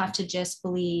 And I have to just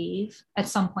believe at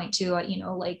some point too,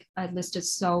 like I listed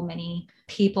so many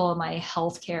people in my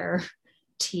healthcare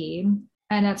team.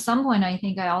 And at some point, I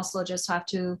think I also just have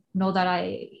to know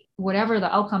that whatever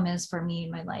the outcome is for me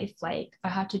in my life, like I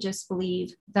have to just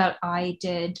believe that I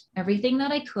did everything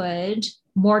that I could,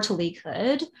 mortally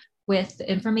could, with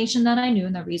the information that I knew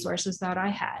and the resources that I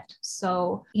had.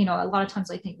 So, a lot of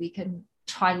times I think we can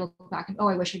try to look back and, oh,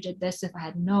 I wish I did this if I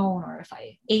had known, or if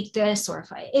I ate this, or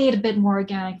if I ate a bit more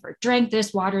organic, or drank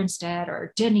this water instead,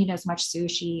 or didn't eat as much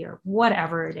sushi, or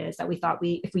whatever it is that we thought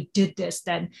if we did this,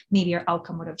 then maybe our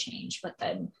outcome would have changed. But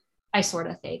then I sort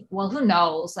of think, well, who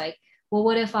knows? Like, well,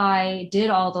 what if I did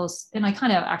all those, and I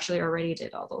kind of actually already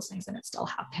did all those things and it still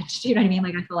happened. Do you know what I mean?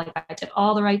 Like, I feel like I did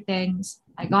all the right things.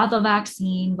 I got the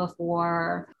vaccine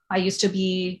before. I used to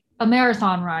be a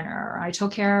marathon runner. I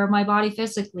took care of my body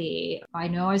physically. I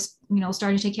know I was,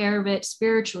 starting to take care of it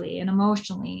spiritually and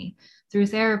emotionally through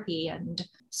therapy. And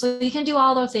so you can do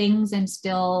all those things and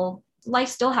life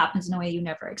still happens in a way you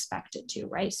never expected to,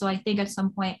 right? So I think at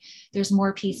some point there's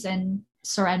more peace in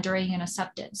surrendering and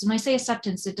acceptance. When I say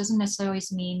acceptance, it doesn't necessarily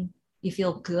mean you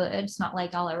feel good. It's not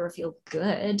like I'll ever feel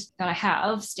good that I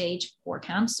have stage 4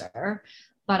 cancer,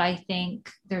 but I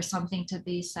think there's something to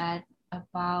be said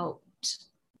about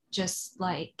just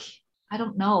like, I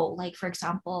don't know, like, for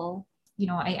example,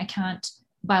 I can't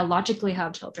biologically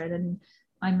have children, and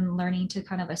I'm learning to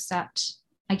kind of accept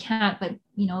I can't, but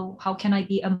how can I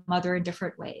be a mother in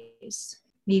different ways?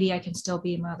 Maybe I can still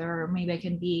be a mother, or maybe I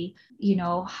can be,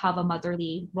 have a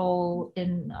motherly role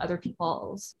in other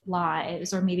people's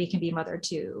lives, or maybe I can be a mother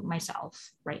to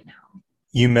myself right now.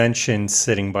 You mentioned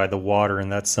sitting by the water, and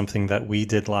that's something that we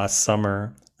did last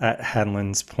summer at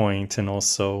Hanlan's Point and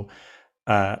also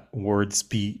at Wards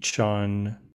Beach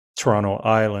on Toronto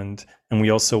Island. And we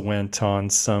also went on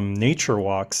some nature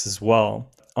walks as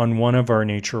well. On one of our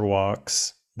nature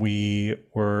walks, we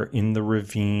were in the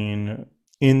ravine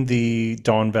in the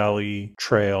Don Valley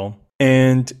Trail,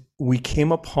 and we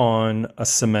came upon a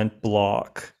cement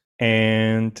block,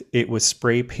 and it was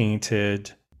spray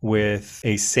painted with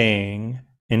a saying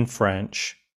in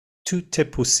French, Tout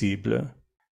est possible,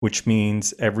 which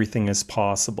means everything is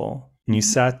possible. And you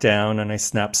sat down and I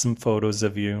snapped some photos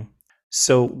of you.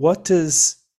 So what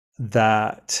does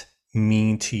that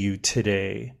mean to you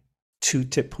today?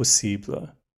 Tout est possible.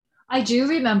 I do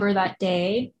remember that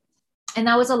day, and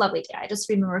that was a lovely day. I just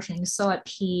remember feeling so at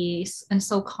peace and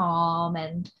so calm.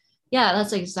 And yeah,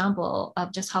 that's an example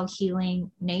of just how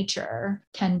healing nature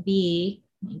can be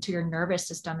to your nervous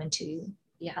system and to,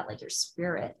 like your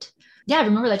spirit. Yeah, I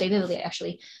remember that day vividly,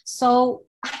 actually. So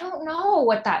I don't know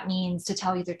what that means, to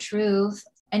tell you the truth.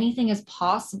 Anything is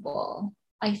possible.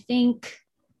 I think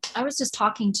I was just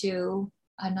talking to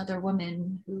another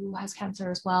woman who has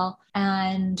cancer as well,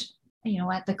 and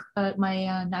at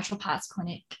my naturopath's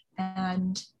clinic,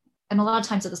 and a lot of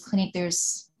times at this clinic,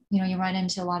 there's you run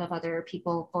into a lot of other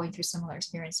people going through similar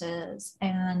experiences,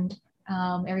 and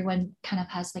everyone kind of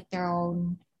has like their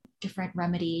own different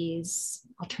remedies,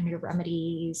 alternative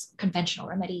remedies, conventional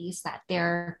remedies that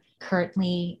they're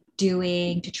currently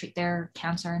doing to treat their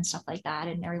cancer and stuff like that.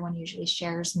 And everyone usually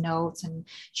shares notes, and you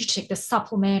should take this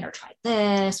supplement, or try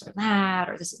this or that,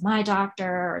 or this is my doctor,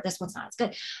 or this one's not as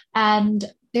good. And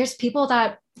there's people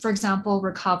that, for example,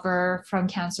 recover from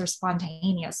cancer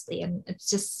spontaneously, and it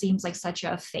just seems like such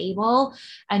a fable.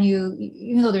 And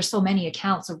even though there's so many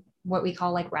accounts of what we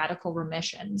call like radical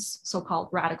remissions, so-called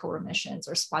radical remissions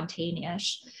or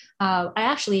spontaneous. I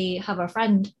actually have a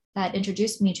friend that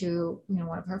introduced me to,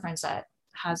 one of her friends that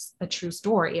has a true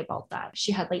story about that.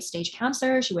 She had late stage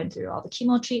cancer. She went through all the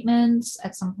chemo treatments.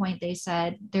 At some point they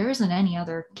said, there isn't any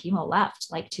other chemo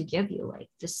left, like, to give you, like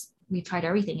this, we've tried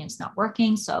everything and it's not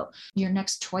working. So your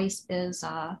next choice is,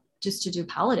 just to do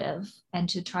palliative and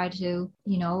to try to,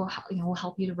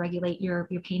 help you to regulate your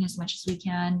pain as much as we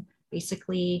can,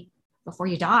 basically before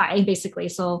you die, basically.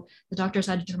 So the doctors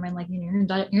had to determine, like, you're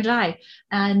gonna die.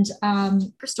 And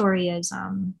her story is,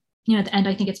 at the end,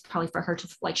 I think it's probably for her to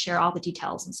like share all the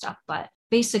details and stuff. But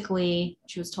basically,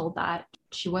 she was told that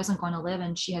she wasn't going to live,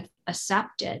 and she had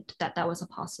accepted that that was a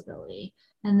possibility.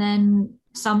 And then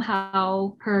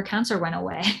somehow her cancer went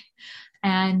away.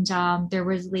 And there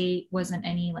really wasn't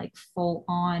any like full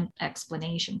on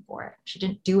explanation for it. She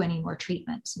didn't do any more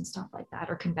treatments and stuff like that,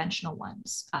 or conventional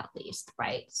ones at least,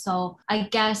 right? So I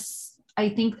guess I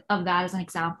think of that as an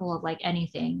example of like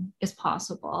anything is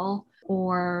possible.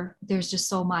 Or there's just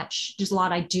so much, there's a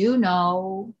lot I do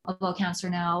know about cancer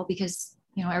now, because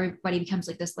everybody becomes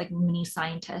like this like mini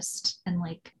scientist and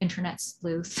like internet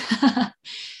sleuth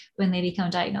when they become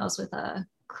diagnosed with a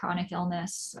chronic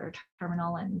illness or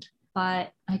terminal. And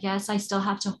but I guess I still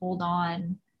have to hold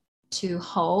on to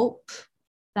hope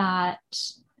that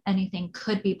anything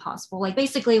could be possible. Like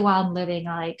basically while I'm living,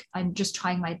 like I'm just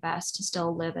trying my best to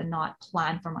still live and not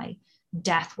plan for my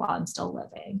death while I'm still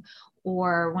living.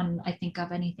 Or when I think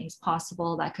of anything's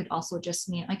possible, that could also just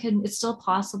mean it's still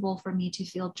possible for me to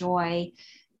feel joy,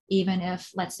 even if,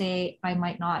 let's say, I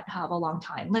might not have a long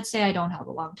time. Let's say I don't have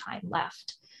a long time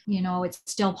left. It's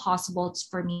still possible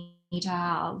for me to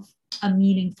have a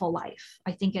meaningful life.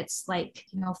 I think it's like,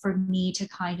 for me to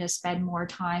kind of spend more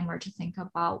time or to think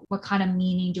about what kind of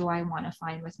meaning do I want to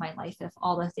find with my life if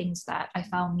all the things that I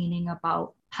found meaning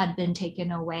about had been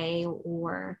taken away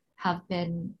or have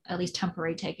been at least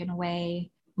temporarily taken away,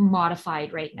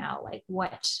 modified right now. Like,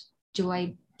 what do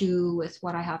I do with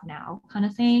what I have now, kind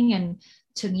of thing? And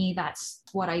to me, that's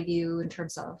what I view in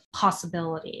terms of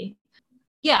possibility.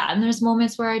 Yeah, and there's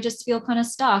moments where I just feel kind of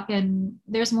stuck, and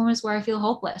there's moments where I feel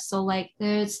hopeless. So like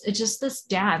it's just this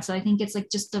dance. I think it's like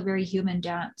just a very human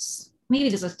dance. Maybe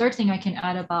there's a third thing I can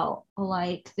add about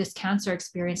like this cancer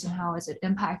experience and how has it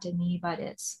impacted me, but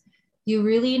it's you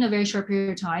really in a very short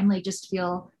period of time like just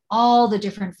feel all the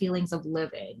different feelings of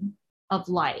living, of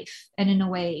life, and in a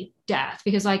way death,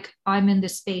 because like I'm in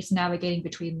this space navigating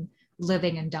between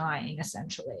living and dying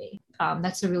essentially.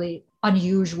 That's a really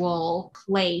unusual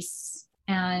place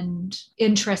and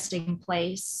interesting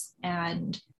place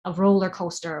and a roller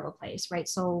coaster of a place, right?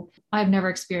 So I've never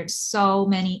experienced so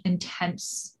many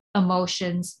intense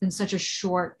emotions in such a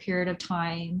short period of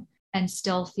time and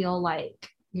still feel like,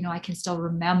 I can still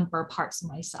remember parts of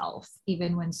myself,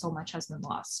 even when so much has been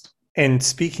lost. And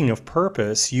speaking of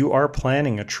purpose, you are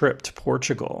planning a trip to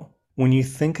Portugal. When you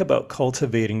think about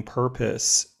cultivating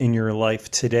purpose in your life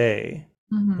today,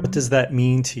 what does that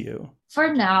mean to you?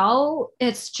 For now,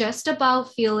 it's just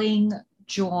about feeling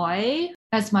joy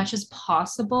as much as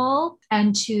possible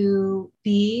and to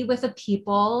be with the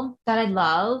people that I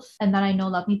love and that I know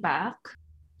love me back.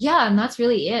 Yeah, and that's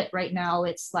really it right now.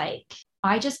 It's like,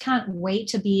 I just can't wait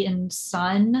to be in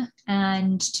sun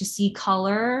and to see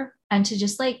color and to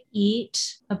just like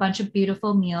eat a bunch of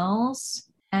beautiful meals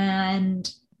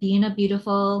and be in a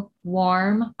beautiful,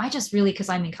 warm, I just really, because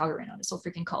I'm in Calgary right now, it's so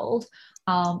freaking cold.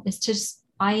 It's just,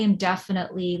 I am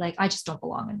definitely like, I just don't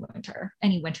belong in winter,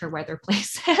 any winter weather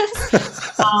places.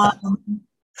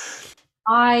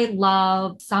 I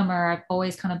love summer. I've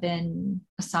always kind of been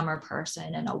a summer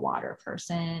person and a water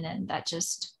person. And that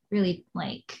just really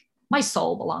like my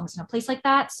soul belongs in a place like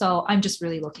that. So I'm just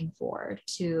really looking forward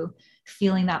to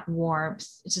feeling that warmth.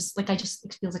 It's just like,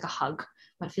 it feels like a hug,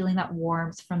 but feeling that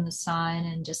warmth from the sun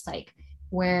and just like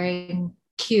wearing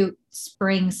cute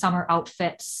spring summer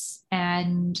outfits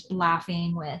and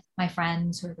laughing with my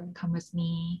friends who are going to come with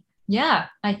me. Yeah,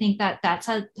 I think that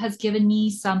has given me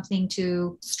something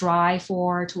to strive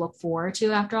for, to look forward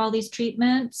to after all these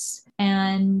treatments.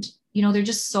 And, there's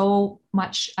just so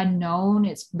much unknown.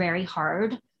 It's very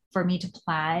hard for me to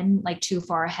plan like too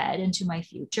far ahead into my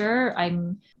future.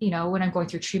 I'm, when I'm going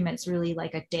through treatment, it's really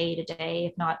like a day to day,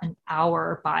 if not an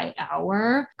hour by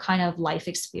hour kind of life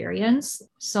experience.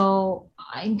 So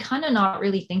I'm kind of not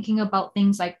really thinking about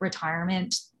things like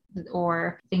retirement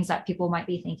or things that people might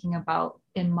be thinking about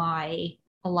in my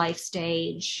life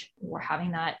stage, or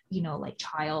having that, like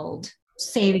child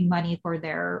saving money for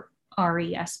their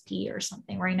RESP or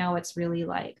something. Right now, it's really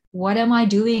like, what am I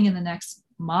doing in the next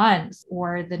month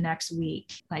or the next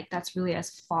week? Like that's really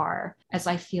as far as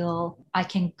I feel I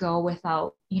can go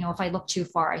without, if I look too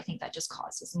far, I think that just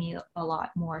causes me a lot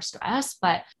more stress.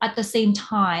 But at the same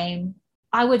time,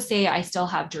 I would say I still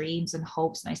have dreams and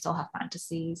hopes, and I still have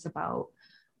fantasies about,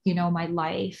 my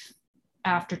life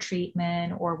after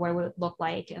treatment, or what would it look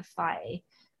like if I,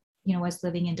 was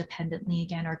living independently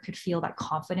again, or could feel that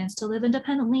confidence to live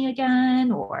independently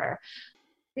again. Or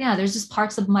yeah, there's just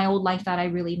parts of my old life that I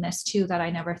really miss too, that I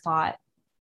never thought.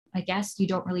 I guess you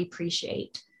don't really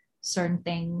appreciate certain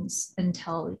things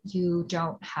until you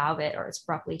don't have it or it's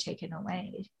abruptly taken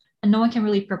away. And no one can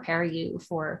really prepare you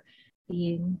for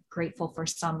being grateful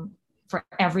for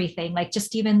everything. Like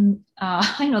just even,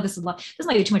 I know this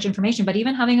might be too much information, but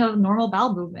even having a normal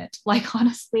bowel movement, like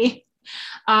honestly,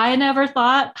 I never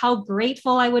thought how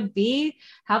grateful I would be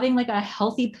having like a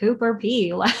healthy poop or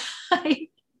pee. Like,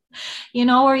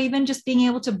 or even just being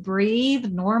able to breathe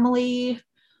normally,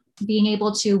 being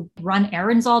able to run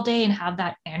errands all day and have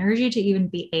that energy to even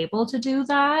be able to do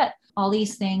that. All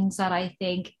these things that I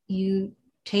think you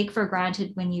take for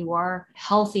granted when you are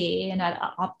healthy and at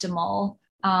optimal.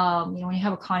 When you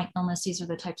have a chronic illness, these are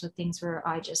the types of things where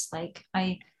I just like,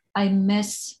 I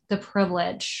miss the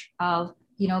privilege of,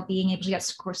 being able to get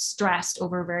stressed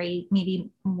over very maybe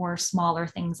more smaller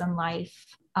things in life.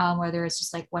 whether it's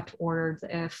just like what to order,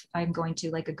 if I'm going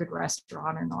to like a good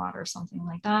restaurant or not, or something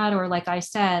like that. Or like I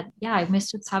said, yeah, I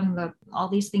miss just having all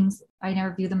these things. I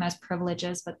never view them as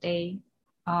privileges, but they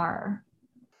are.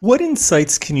 What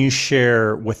insights can you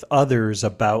share with others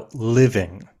about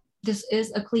living? This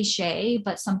is a cliche,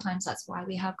 but sometimes that's why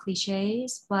we have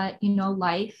cliches. But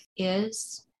life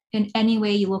is, in any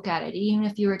way you look at it, even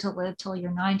if you were to live till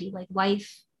you're 90, like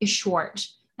life is short.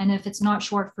 And if it's not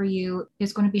short for you,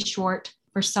 it's going to be short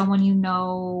for someone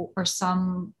or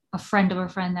a friend of a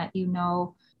friend that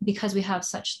because we have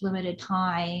such limited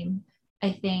time.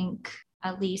 I think,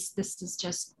 at least this is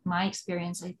just my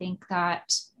experience, I think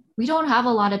that we don't have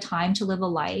a lot of time to live a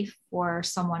life for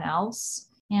someone else.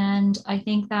 And I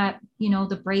think that,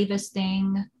 the bravest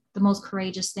thing, the most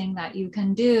courageous thing that you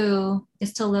can do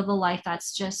is to live a life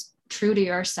that's just true to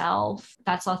yourself,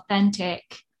 that's authentic.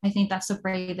 I think that's the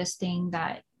bravest thing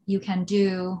that you can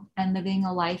do, and living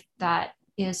a life that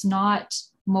is not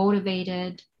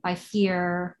motivated by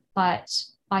fear, but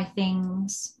by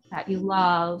things that you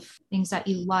love, things that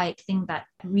you like, things that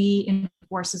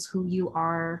reinforces who you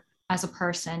are as a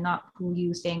person, not who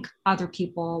you think other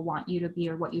people want you to be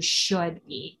or what you should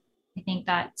be. I think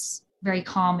that's very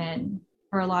common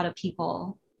for a lot of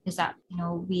people, is that,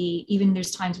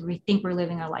 there's times where we think we're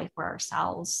living our life for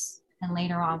ourselves, and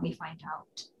later on we find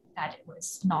out that it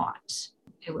was not.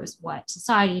 It was what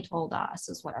society told us,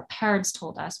 is what our parents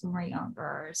told us when we were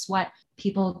younger, is what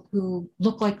people who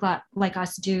look like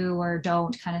us do or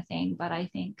don't, kind of thing. But I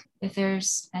think if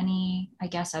there's any, I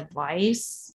guess,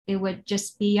 advice, it would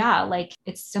just be, like,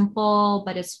 it's simple,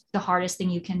 but it's the hardest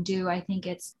thing you can do. I think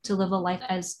it's to live a life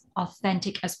as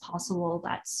authentic as possible.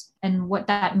 And what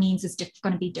that means is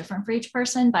going to be different for each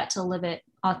person, but to live it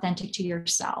authentic to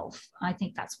yourself. I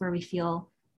think that's where we feel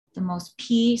the most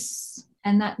peace,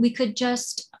 and that we could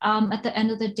just, at the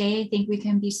end of the day, I think we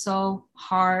can be so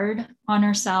hard on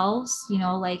ourselves.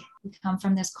 Like, we come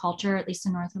from this culture, at least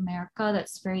in North America,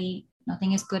 that's very,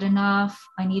 nothing is good enough.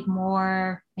 I need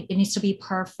more. It needs to be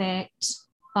perfect.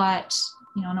 But,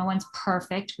 no one's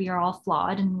perfect. We are all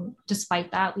flawed. And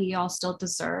despite that, we all still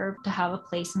deserve to have a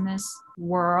place in this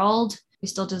world. We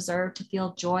still deserve to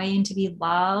feel joy and to be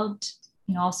loved.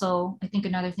 Also, I think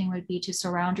another thing would be to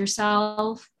surround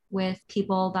yourself with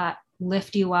people that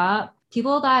lift you up,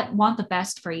 people that want the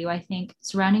best for you. I think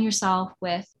surrounding yourself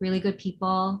with really good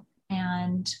people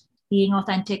and being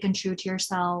authentic and true to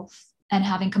yourself and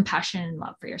having compassion and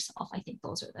love for yourself. I think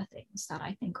those are the things that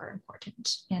I think are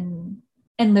important in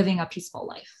living a peaceful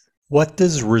life. What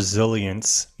does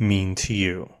resilience mean to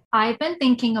you? I've been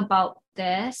thinking about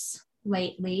this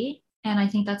lately, and I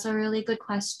think that's a really good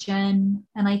question.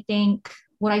 And I think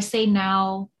what I say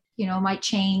now, might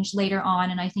change later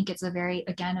on. And I think it's a very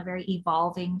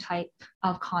evolving type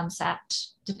of concept,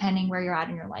 depending where you're at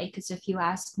in your life. Because if you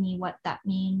ask me what that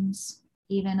means,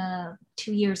 even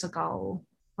 2 years ago,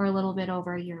 or a little bit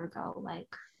over a year ago,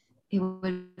 like, it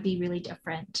would be really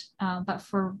different. But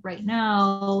for right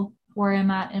now, where I'm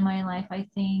at in my life, I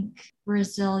think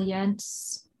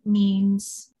resilience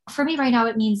means, for me right now,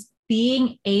 it means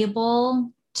being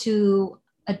able to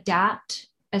adapt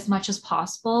as much as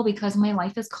possible, because my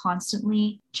life is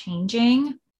constantly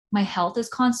changing. My health is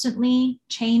constantly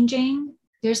changing.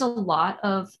 There's a lot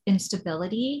of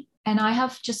instability. And I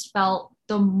have just felt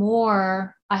the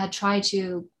more I had tried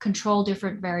to control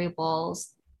different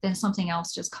variables, then something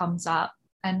else just comes up.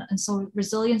 And so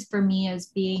resilience for me is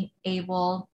being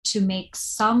able to make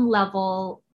some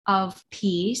level of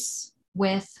peace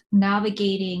with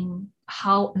navigating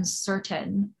how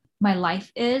uncertain my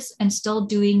life is, and still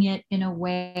doing it in a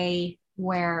way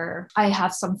where I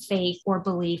have some faith or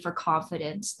belief or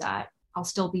confidence that I'll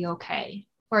still be okay.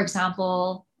 For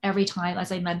example, every time,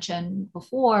 as I mentioned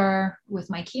before, with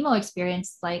my chemo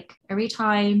experience, like every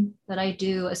time that I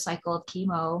do a cycle of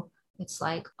chemo, it's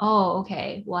like, oh,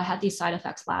 okay, well, I had these side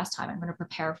effects last time. I'm going to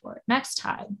prepare for it next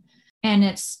time. And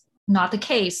it's not the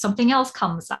case. Something else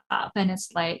comes up. And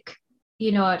it's like,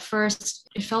 at first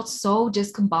it felt so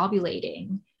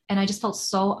discombobulating. And I just felt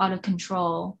so out of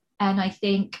control. And I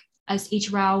think as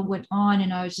each round went on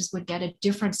and I would get a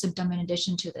different symptom in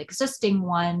addition to the existing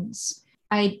ones,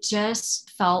 I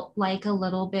just felt like a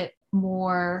little bit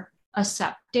more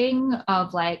accepting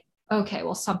of, like, okay,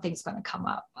 well, something's going to come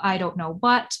up. I don't know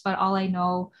what, but all I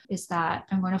know is that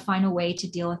I'm going to find a way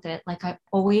to deal with it, like I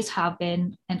always have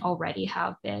been and already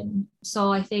have been.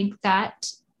 So I think that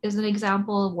is an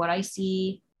example of what I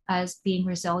see as being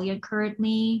resilient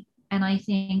currently. And I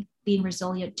think being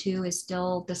resilient too is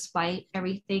still, despite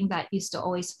everything, that you still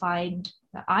always find,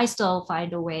 that I still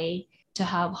find a way to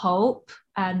have hope.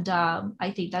 And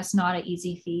I think that's not an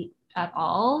easy feat at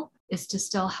all. is to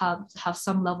still have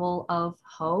some level of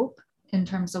hope in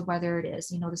terms of whether it is,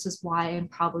 this is why I'm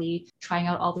probably trying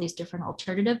out all these different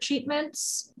alternative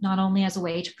treatments, not only as a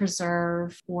way to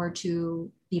preserve or to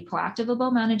be proactive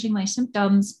about managing my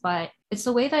symptoms, but it's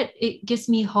the way that it gives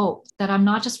me hope that I'm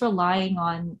not just relying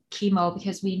on chemo,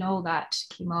 because we know that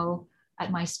chemo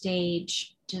at my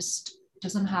stage just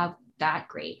doesn't have that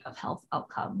great of health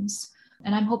outcomes.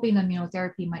 And I'm hoping the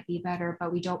immunotherapy might be better,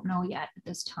 but we don't know yet at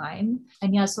this time.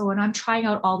 And yeah, so when I'm trying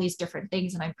out all these different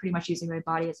things, and I'm pretty much using my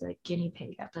body as a guinea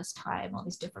pig at this time, all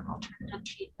these different alternative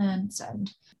treatments,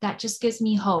 and that just gives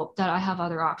me hope that I have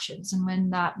other options. And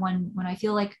when I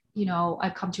feel like,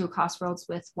 I've come to a crossroads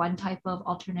with one type of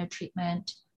alternative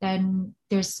treatment, then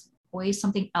there's always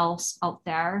something else out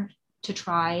there to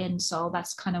try. And so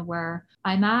that's kind of where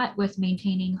I'm at with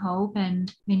maintaining hope.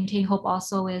 And maintaining hope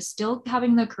also is still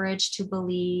having the courage to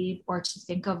believe or to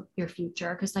think of your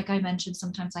future. Because like I mentioned,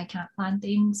 sometimes I can't plan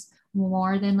things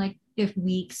more than like if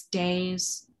weeks,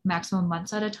 days, maximum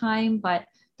months at a time. But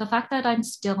the fact that I'm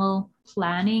still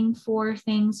planning for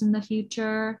things in the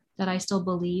future, that I still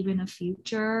believe in a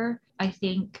future, I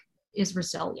think is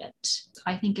resilient.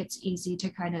 I think it's easy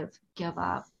to kind of give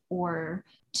up or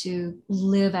to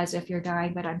live as if you're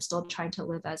dying, but I'm still trying to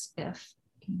live as if,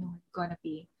 I'm going to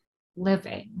be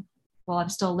living. Well, I'm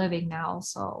still living now.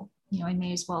 So, I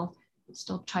may as well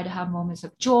still try to have moments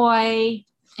of joy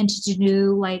and to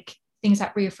do like things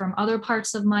that reaffirm other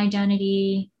parts of my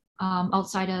identity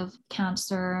outside of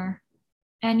cancer.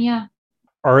 And yeah.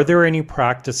 Are there any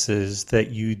practices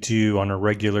that you do on a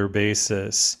regular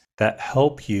basis that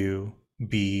help you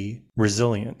be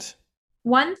resilient?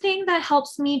 One thing that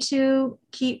helps me to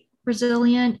keep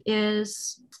resilient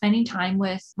is spending time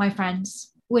with my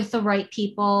friends, with the right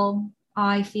people.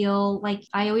 I feel like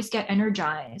I always get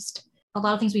energized. A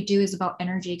lot of things we do is about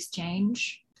energy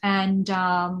exchange. And,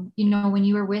 when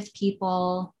you are with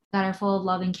people that are full of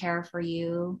love and care for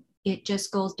you, it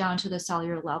just goes down to the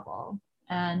cellular level.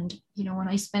 And, when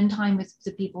I spend time with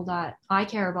the people that I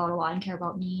care about a lot and care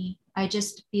about me, I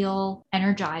just feel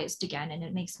energized again, and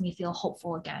it makes me feel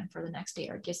hopeful again for the next day,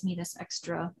 or it gives me this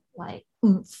extra like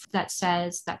oomph that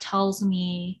tells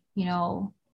me,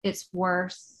 it's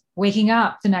worth waking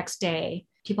up the next day.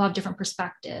 People have different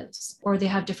perspectives, or they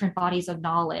have different bodies of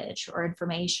knowledge or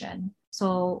information.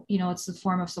 So, it's a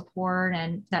form of support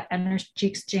and that energy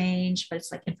exchange, but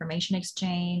it's like information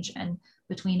exchange. And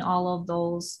between all of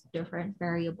those different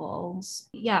variables,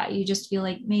 yeah, you just feel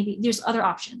like maybe there's other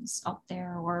options out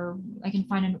there, or I can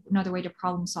find another way to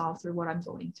problem solve through what I'm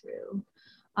going through.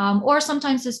 Or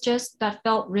sometimes it's just that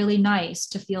felt really nice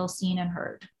to feel seen and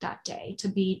heard that day, to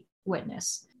be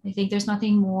witnessed. I think there's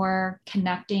nothing more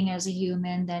connecting as a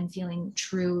human than feeling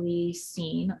truly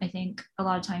seen. I think a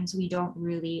lot of times we don't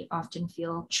really often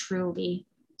feel truly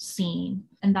seen.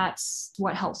 And that's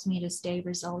what helps me to stay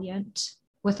resilient.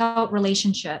 Without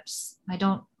relationships, I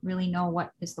don't really know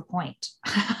what is the point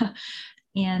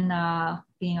in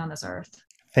being on this earth.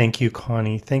 Thank you,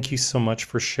 Connie. Thank you so much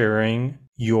for sharing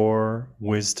your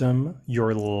wisdom,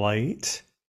 your light.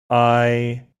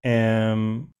 I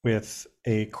am with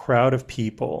a crowd of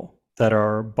people that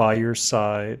are by your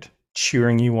side,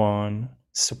 cheering you on,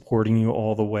 supporting you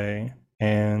all the way.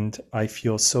 And I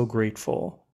feel so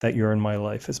grateful that you're in my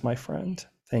life as my friend.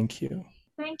 Thank you.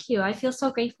 Thank you. I feel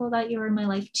so grateful that you're in my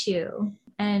life too.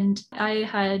 And I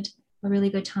had a really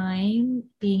good time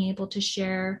being able to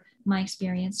share my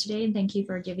experience today. And thank you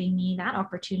for giving me that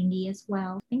opportunity as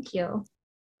well. Thank you.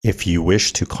 If you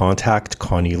wish to contact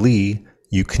Connie Lee,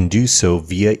 you can do so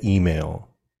via email.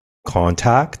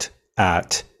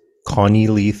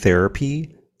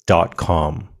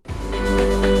 contact@connieleetherapy.com.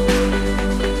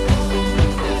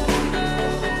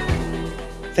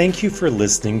 Thank you for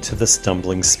listening to The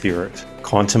Stumbling Spirit,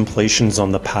 Contemplations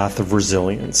on the Path of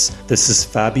Resilience. This is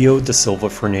Fabio da Silva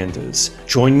Fernandez.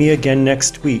 Join me again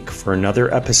next week for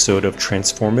another episode of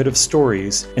transformative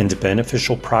stories and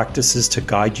beneficial practices to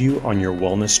guide you on your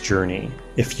wellness journey.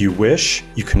 If you wish,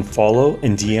 you can follow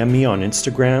and DM me on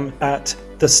Instagram at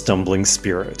The Stumbling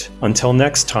Spirit. Until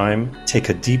next time, take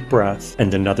a deep breath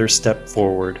and another step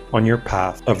forward on your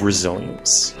path of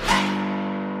resilience.